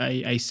get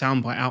a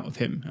soundbite out of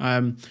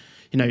him.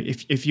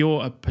 If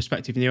you're a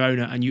prospective new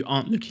owner and you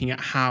aren't looking at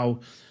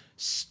how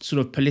sort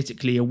of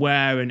politically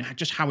aware and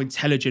just how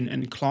intelligent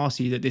and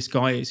classy that this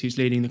guy is who's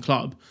leading the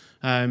club,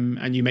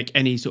 and you make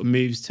any sort of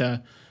moves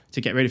to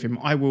get rid of him,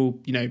 I will,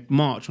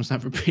 march on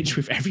Stamford Bridge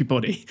with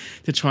everybody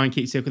to try and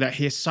keep Tuchel there.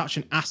 He is such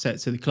an asset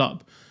to the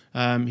club.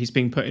 He's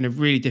being put in a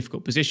really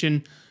difficult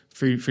position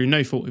through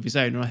no fault of his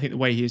own. And I think the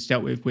way he has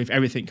dealt with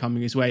everything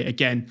coming his way,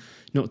 again,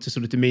 not to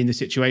sort of demean the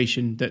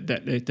situation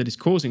that is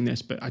causing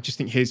this, but I just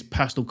think his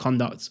personal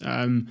conduct,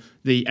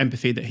 the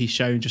empathy that he's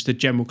shown, just the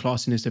general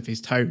classiness of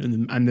his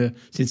tone and the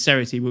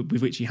sincerity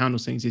with which he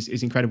handles things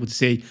is incredible to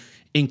see.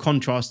 In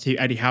contrast to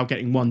Eddie Howe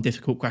getting one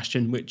difficult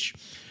question, which,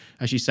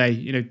 as you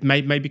say,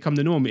 may become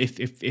the norm if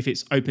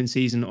it's open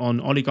season on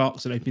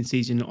oligarchs and open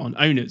season on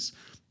owners.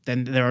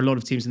 Then there are a lot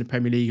of teams in the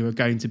Premier League who are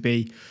going to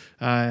be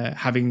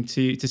having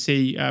to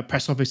see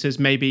press officers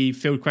maybe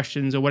field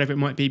questions or whatever it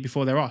might be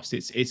before they're asked.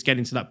 It's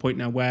getting to that point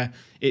now where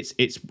it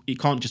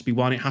can't just be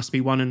one; it has to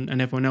be one,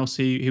 and everyone else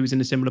who is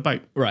in a similar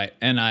boat. Right,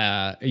 and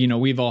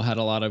we've all had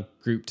a lot of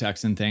group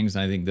texts and things.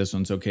 And I think this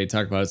one's okay to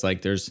talk about. It's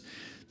like there's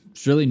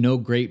really no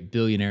great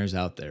billionaires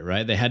out there,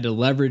 right? They had to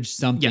leverage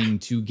something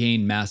to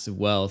gain massive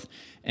wealth,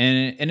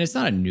 and it's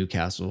not a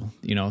Newcastle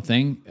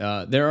thing.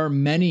 There are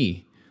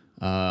many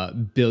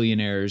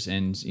billionaires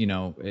and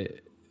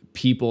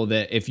people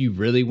that if you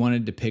really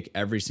wanted to pick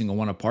every single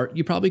one apart,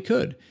 you probably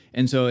could.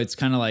 And so it's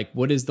kind of like,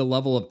 what is the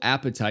level of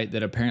appetite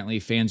that apparently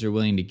fans are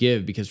willing to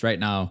give? Because right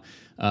now,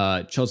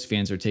 Chelsea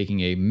fans are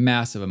taking a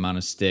massive amount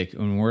of stick,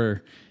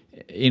 and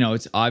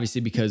it's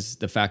obviously because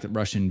the fact that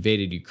Russia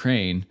invaded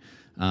Ukraine.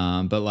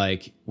 But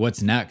like,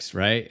 what's next,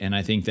 right? And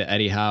I think that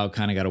Eddie Howe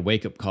kind of got a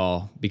wake-up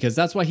call, because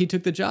that's why he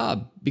took the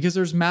job, because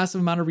there's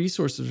massive amount of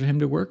resources for him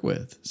to work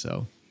with.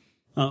 So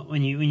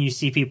when you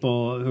see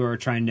people who are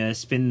trying to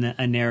spin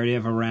a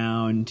narrative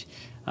around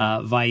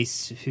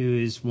Vice,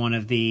 who's one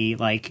of the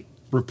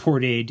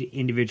reported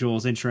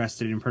individuals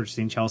interested in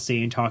purchasing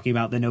Chelsea, and talking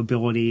about the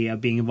nobility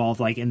of being involved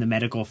in the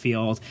medical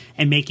field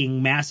and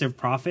making massive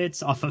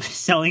profits off of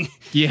selling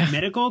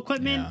medical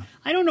equipment. Yeah.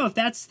 I don't know if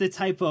that's the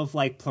type of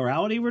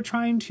plurality we're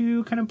trying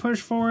to kind of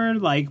push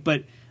forward.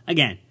 But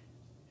again,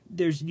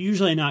 there's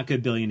usually not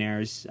good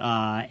billionaires.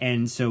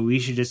 And so we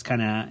should just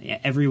kind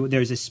of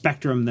there's a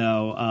spectrum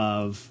though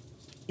of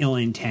ill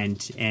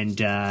intent,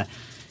 and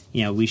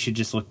we should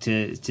just look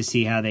to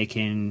see how they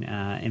can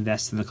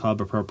invest in the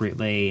club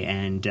appropriately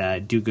and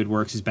do good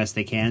works as best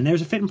they can. And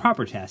there's a fit and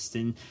proper test,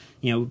 and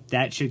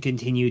that should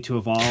continue to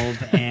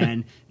evolve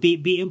and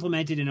be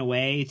implemented in a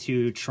way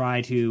to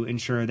try to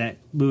ensure that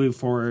moving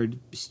forward,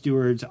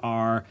 stewards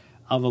are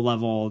of a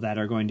level that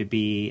are going to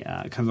be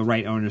kind of the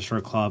right owners for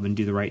a club and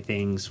do the right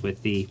things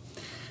with the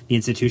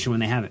institution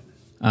when they have it.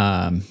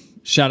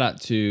 Shout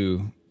out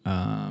to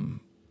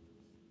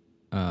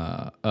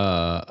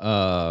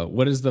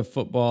what is the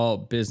football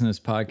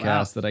business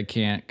podcast that I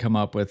can't come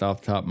up with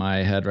off the top of my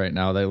head right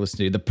now that I listen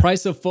to? The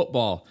Price of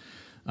Football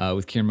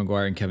with Kieran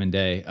Maguire and Kevin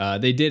Day.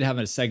 They did have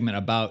a segment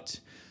about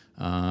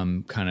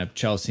kind of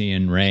Chelsea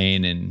and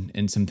rain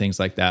and some things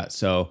like that.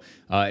 So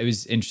it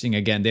was interesting.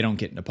 Again, they don't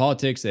get into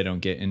politics. They don't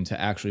get into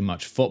actually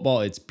much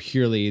football. It's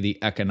purely the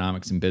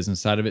economics and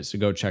business side of it. So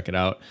go check it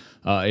out.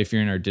 If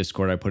you're in our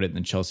Discord, I put it in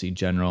the Chelsea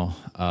General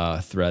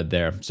thread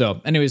there.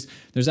 So anyways,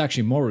 there's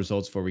actually more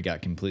results before we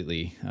got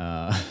completely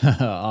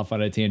off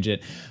on a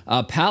tangent.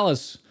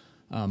 Palace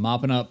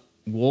mopping up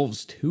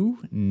Wolves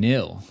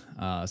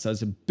 2-0. So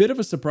it's a bit of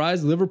a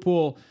surprise.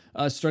 Liverpool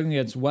struggling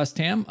against West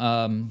Ham.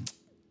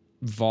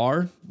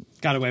 VAR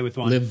got away with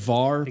one.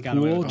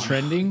 Liverpool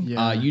trending.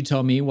 You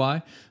tell me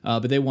why.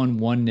 But they won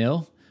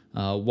 1-0.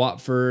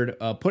 Watford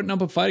putting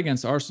up a fight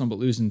against Arsenal, but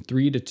losing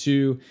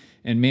 3-2.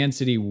 And Man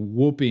City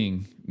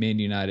whooping Man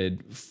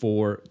United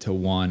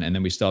 4-1. And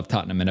then we still have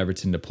Tottenham and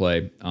Everton to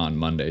play on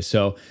Monday.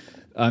 So,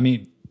 I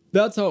mean,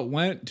 that's how it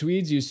went.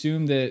 Tweeds, you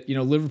assume that,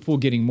 Liverpool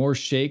getting more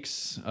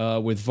shakes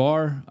with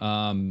VAR.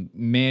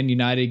 Man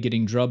United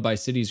getting drubbed by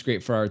City is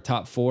great for our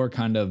top four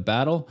kind of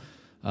battle.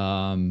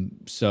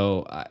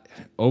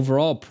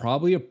 Overall,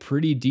 probably a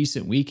pretty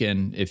decent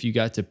weekend if you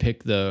got to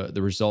pick the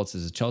results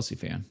as a Chelsea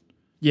fan.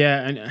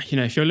 Yeah, and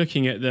if you're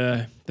looking at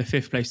the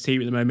fifth place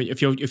team at the moment,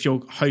 if you're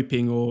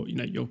hoping or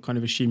you're kind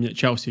of assuming that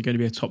Chelsea are going to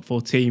be a top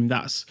four team,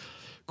 that's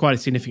quite a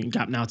significant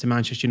gap now to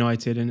Manchester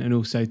United and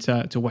also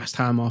to West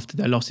Ham after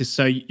their losses.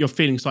 So you're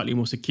feeling slightly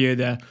more secure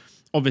there.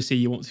 Obviously,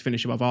 you want to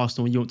finish above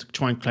Arsenal. You want to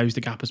try and close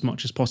the gap as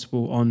much as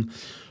possible on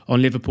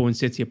Liverpool and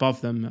City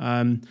above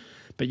them.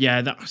 But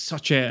yeah, that's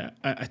such a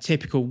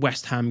typical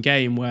West Ham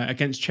game where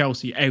against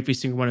Chelsea, every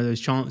single one of those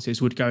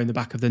chances would go in the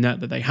back of the net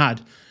that they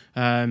had.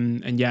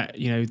 And yet,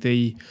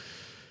 they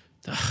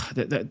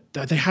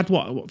had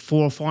what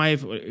 4 or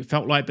 5, it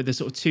felt like, but there's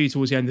sort of 2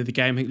 towards the end of the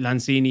game. I think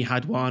Lanzini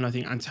had one. I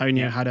think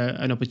Antonio had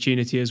an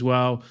opportunity as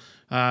well.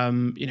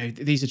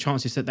 These are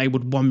chances that they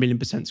would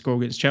 1,000,000% score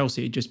against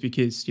Chelsea just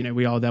because,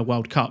 we are their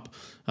World Cup.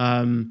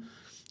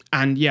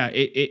 And yeah,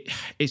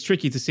 it's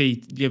tricky to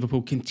see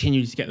Liverpool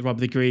continue to get the rub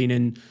of the green,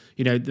 and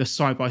the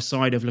side by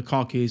side of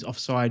Lukaku's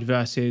offside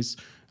versus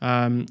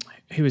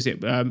who was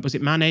it? Was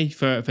it Mane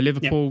for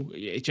Liverpool?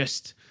 Yeah.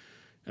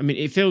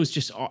 It feels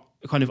just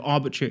kind of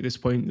arbitrary at this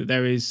point that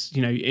there is,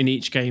 in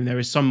each game there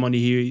is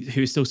somebody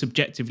who is still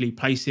subjectively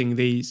placing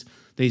these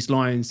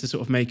lines to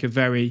sort of make a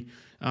very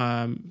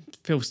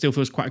still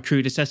feels quite a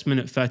crude assessment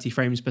at 30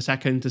 frames per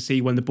second to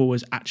see when the ball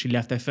has actually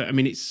left their foot.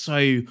 It's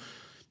so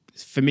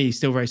for me,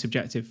 still very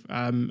subjective.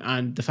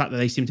 And the fact that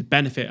they seem to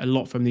benefit a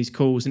lot from these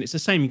calls, and it's the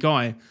same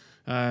guy.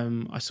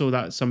 I saw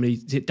that somebody,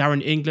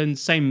 Darren England,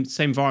 same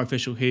VAR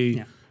official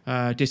who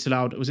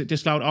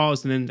disallowed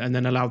ours and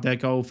then allowed their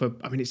goal for.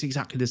 I mean, it's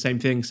exactly the same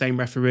thing, same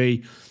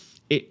referee.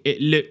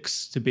 It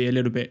looks to be a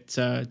little bit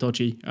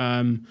dodgy.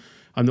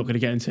 I'm not going to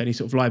get into any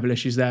sort of libel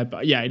issues there,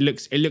 but yeah, it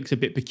looks a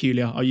bit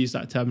peculiar. I'll use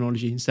that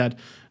terminology instead.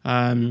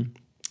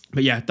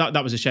 But yeah,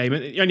 that was a shame.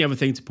 And the only other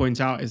thing to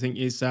point out, I think,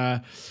 is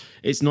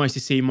it's nice to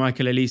see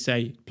Michael Elise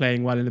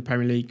playing well in the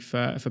Premier League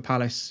for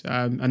Palace.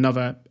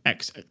 Another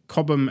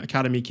ex-Cobham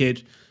Academy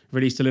kid,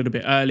 released a little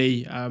bit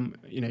early,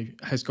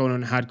 has gone on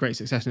and had great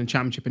success in the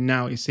Championship, and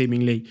now is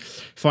seemingly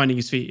finding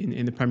his feet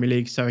in the Premier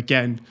League. So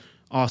again,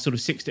 our sort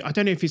of 60, I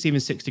don't know if it's even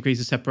 6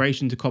 degrees of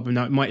separation to Cobham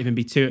now. It might even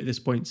be 2 at this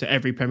point. So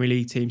every Premier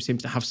League team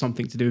seems to have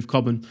something to do with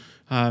Cobham.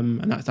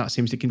 And that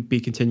seems to be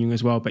continuing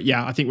as well. But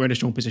yeah, I think we're in a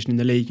strong position in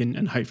the league,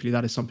 and hopefully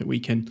that is something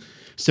we can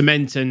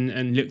cement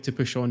and look to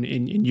push on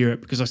in Europe,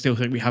 because I still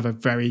think we have a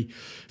very,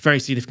 very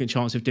significant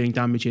chance of doing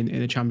damage in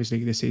the Champions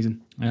League this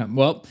season. Yeah,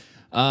 well,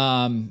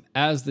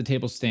 as the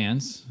table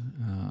stands,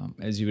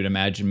 as you would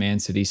imagine, Man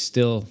City's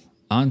still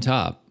on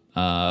top.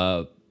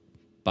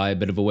 By a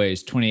bit of a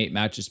ways. 28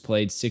 matches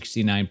played,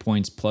 69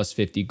 points, plus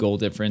 50 goal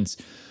difference.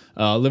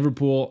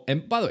 Liverpool,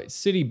 and by the way,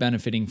 City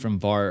benefiting from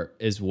VAR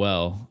as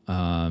well.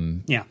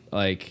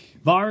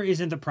 VAR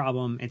isn't the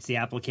problem; it's the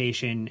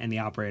application and the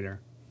operator.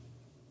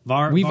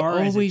 We've VAR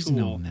always as a tool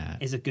known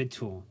that is a good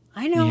tool.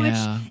 I know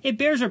it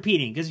bears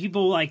repeating because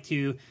people like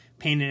to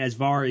paint it as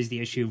VAR is the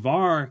issue.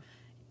 VAR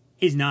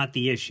is not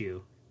the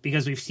issue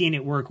because we've seen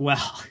it work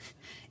well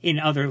in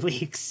other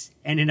leagues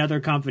and in other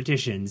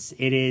competitions.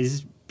 It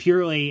is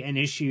purely an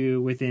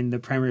issue within the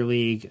Premier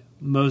League,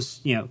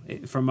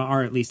 from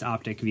our at least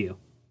optic view.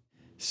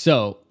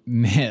 So,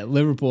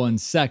 Liverpool in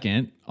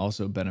second,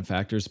 also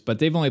benefactors, but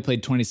they've only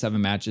played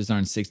 27 matches, are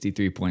on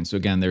 63 points. So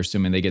again, they're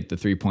assuming they get the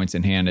 3 points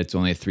in hand. It's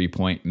only a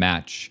 3-point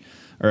match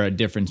or a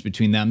difference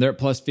between them. They're at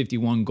plus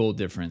 51 goal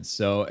difference.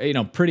 So,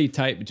 pretty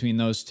tight between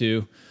those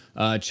two.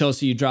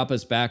 Chelsea, you drop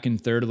us back in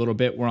third a little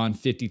bit. We're on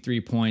 53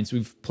 points.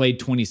 We've played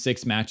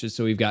 26 matches,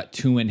 so we've got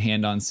 2 in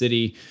hand on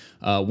City,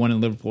 1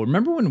 in Liverpool.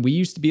 Remember when we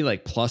used to be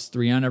like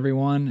 +3 on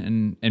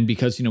everyone? And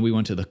because, we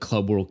went to the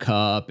Club World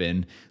Cup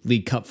and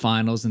League Cup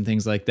finals and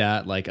things like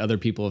that, like other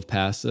people have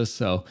passed us.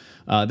 So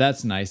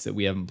that's nice that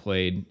we haven't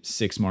played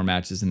 6 more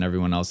matches than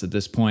everyone else at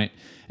this point.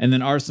 And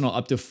then Arsenal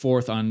up to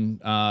 4th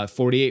on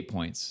 48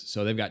 points.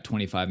 So they've got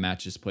 25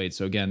 matches played.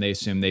 So again, they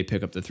assume they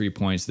pick up the 3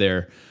 points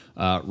there.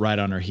 Right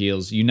on our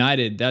heels.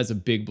 United, that's a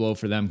big blow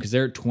for them because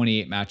they're at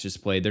 28 matches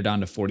played. They're down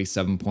to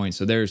 47 points.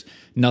 So there's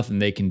nothing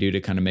they can do to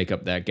kind of make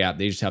up that gap.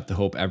 They just have to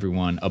hope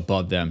everyone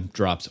above them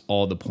drops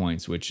all the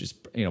points, which is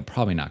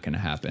probably not going to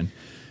happen.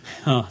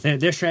 Oh,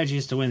 their strategy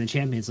is to win the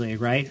Champions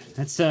League, right?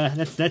 That's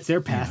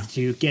their path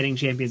to getting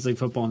Champions League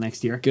football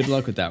next year. Good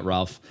luck with that,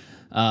 Ralph.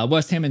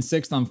 West Ham in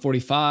 6th on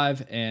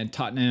 45 and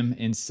Tottenham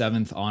in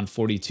 7th on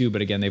 42.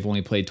 But again, they've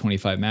only played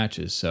 25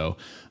 matches. So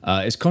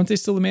is Conte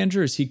still the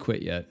manager or has he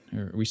quit yet?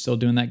 Or are we still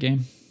doing that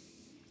game?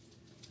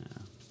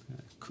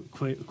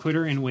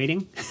 Quitter in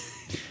waiting.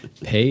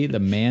 Pay the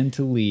man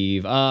to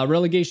leave.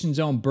 Relegation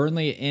zone,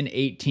 Burnley in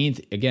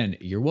 18th. Again,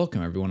 you're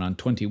welcome, everyone, on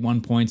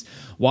 21 points.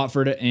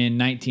 Watford in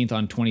 19th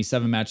on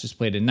 27 matches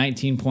played and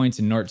 19 points.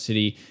 And Norwich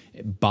City,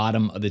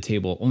 bottom of the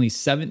table. Only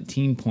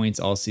 17 points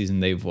all season.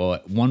 They've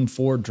won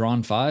 4,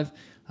 drawn 5.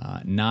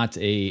 Not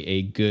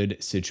a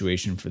good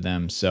situation for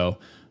them. So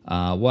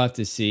we'll have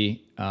to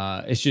see.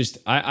 It's just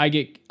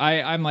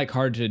I'm like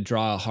hard to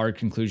draw hard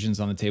conclusions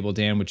on the table,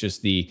 Dan, with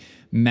just the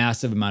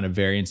massive amount of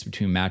variance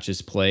between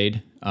matches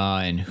played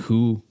and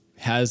who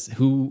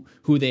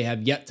they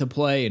have yet to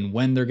play and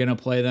when they're going to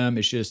play them.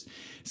 It's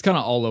kind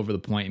of all over the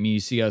point. I mean, you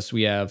see us,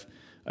 we have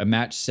a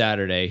match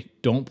Saturday,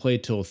 don't play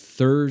till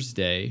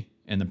Thursday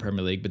in the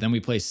Premier League, but then we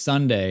play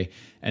Sunday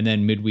and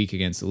then midweek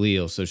against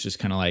Lille. So it's just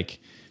kind of like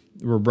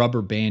we're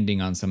rubber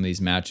banding on some of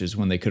these matches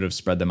when they could have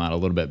spread them out a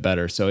little bit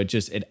better. So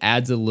it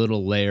adds a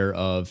little layer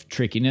of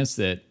trickiness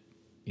that,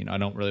 I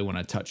don't really want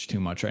to touch too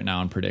much right now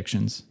on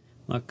predictions.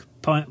 Look,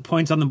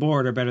 points on the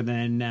board are better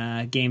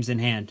than games in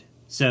hand.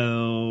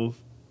 So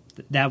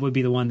that would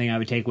be the one thing I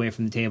would take away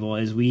from the table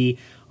is we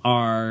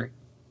are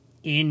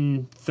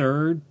in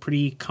third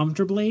pretty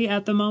comfortably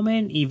at the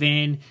moment,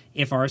 even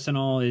if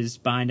Arsenal is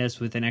behind us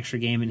with an extra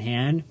game in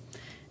hand.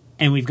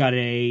 And we've got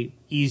a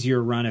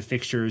easier run of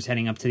fixtures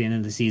heading up to the end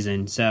of the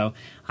season. So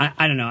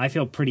I don't know. I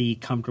feel pretty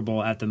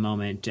comfortable at the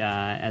moment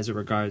in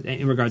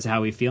regards to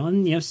how we feel.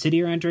 And,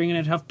 City are entering in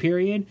a tough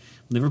period.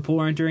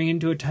 Liverpool are entering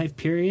into a tough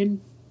period.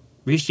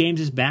 Reece James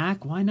is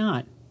back. Why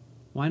not?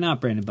 Why not,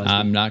 Brandon Busby?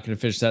 I'm not going to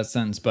finish that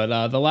sentence,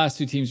 but the last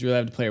 2 teams we really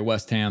have to play are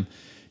West Ham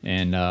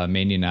and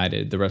Man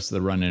United. The rest of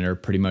the run-in are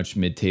pretty much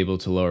mid-table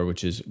to lower,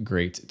 which is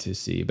great to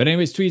see. But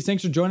anyways, Tweeds,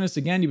 thanks for joining us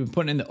again. You've been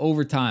putting in the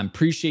overtime.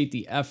 Appreciate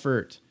the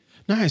effort.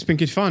 No, it's been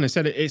good fun. I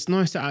said it's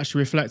nice to actually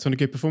reflect on a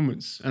good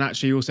performance and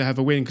actually also have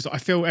a win, because I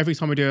feel every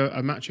time I do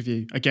a match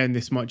review, again,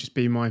 this might just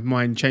be my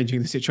mind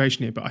changing the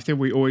situation here, but I feel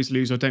we always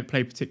lose or don't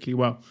play particularly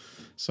well.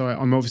 So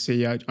I'm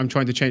obviously I'm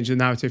trying to change the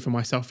narrative for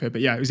myself here.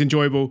 But yeah, it was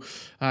enjoyable.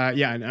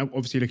 And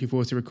obviously looking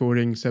forward to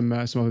recording some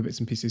other bits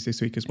and pieces this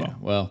week as well. Yeah,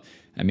 well,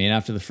 I mean,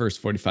 after the first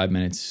 45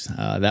 minutes,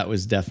 that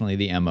was definitely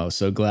the MO.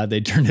 So glad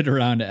they turned it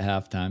around at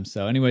halftime.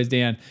 So anyways,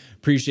 Dan,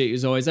 appreciate you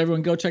as always.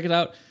 Everyone go check it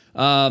out.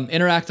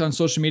 Interact on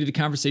social media. The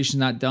conversation's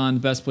not done. The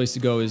best place to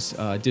go is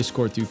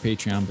Discord through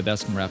Patreon, but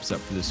that's going to wrap us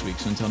up for this week.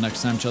 So until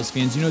next time, Chelsea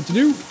fans, you know what to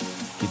do.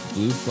 Keep the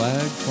blue flag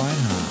flying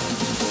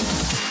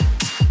high.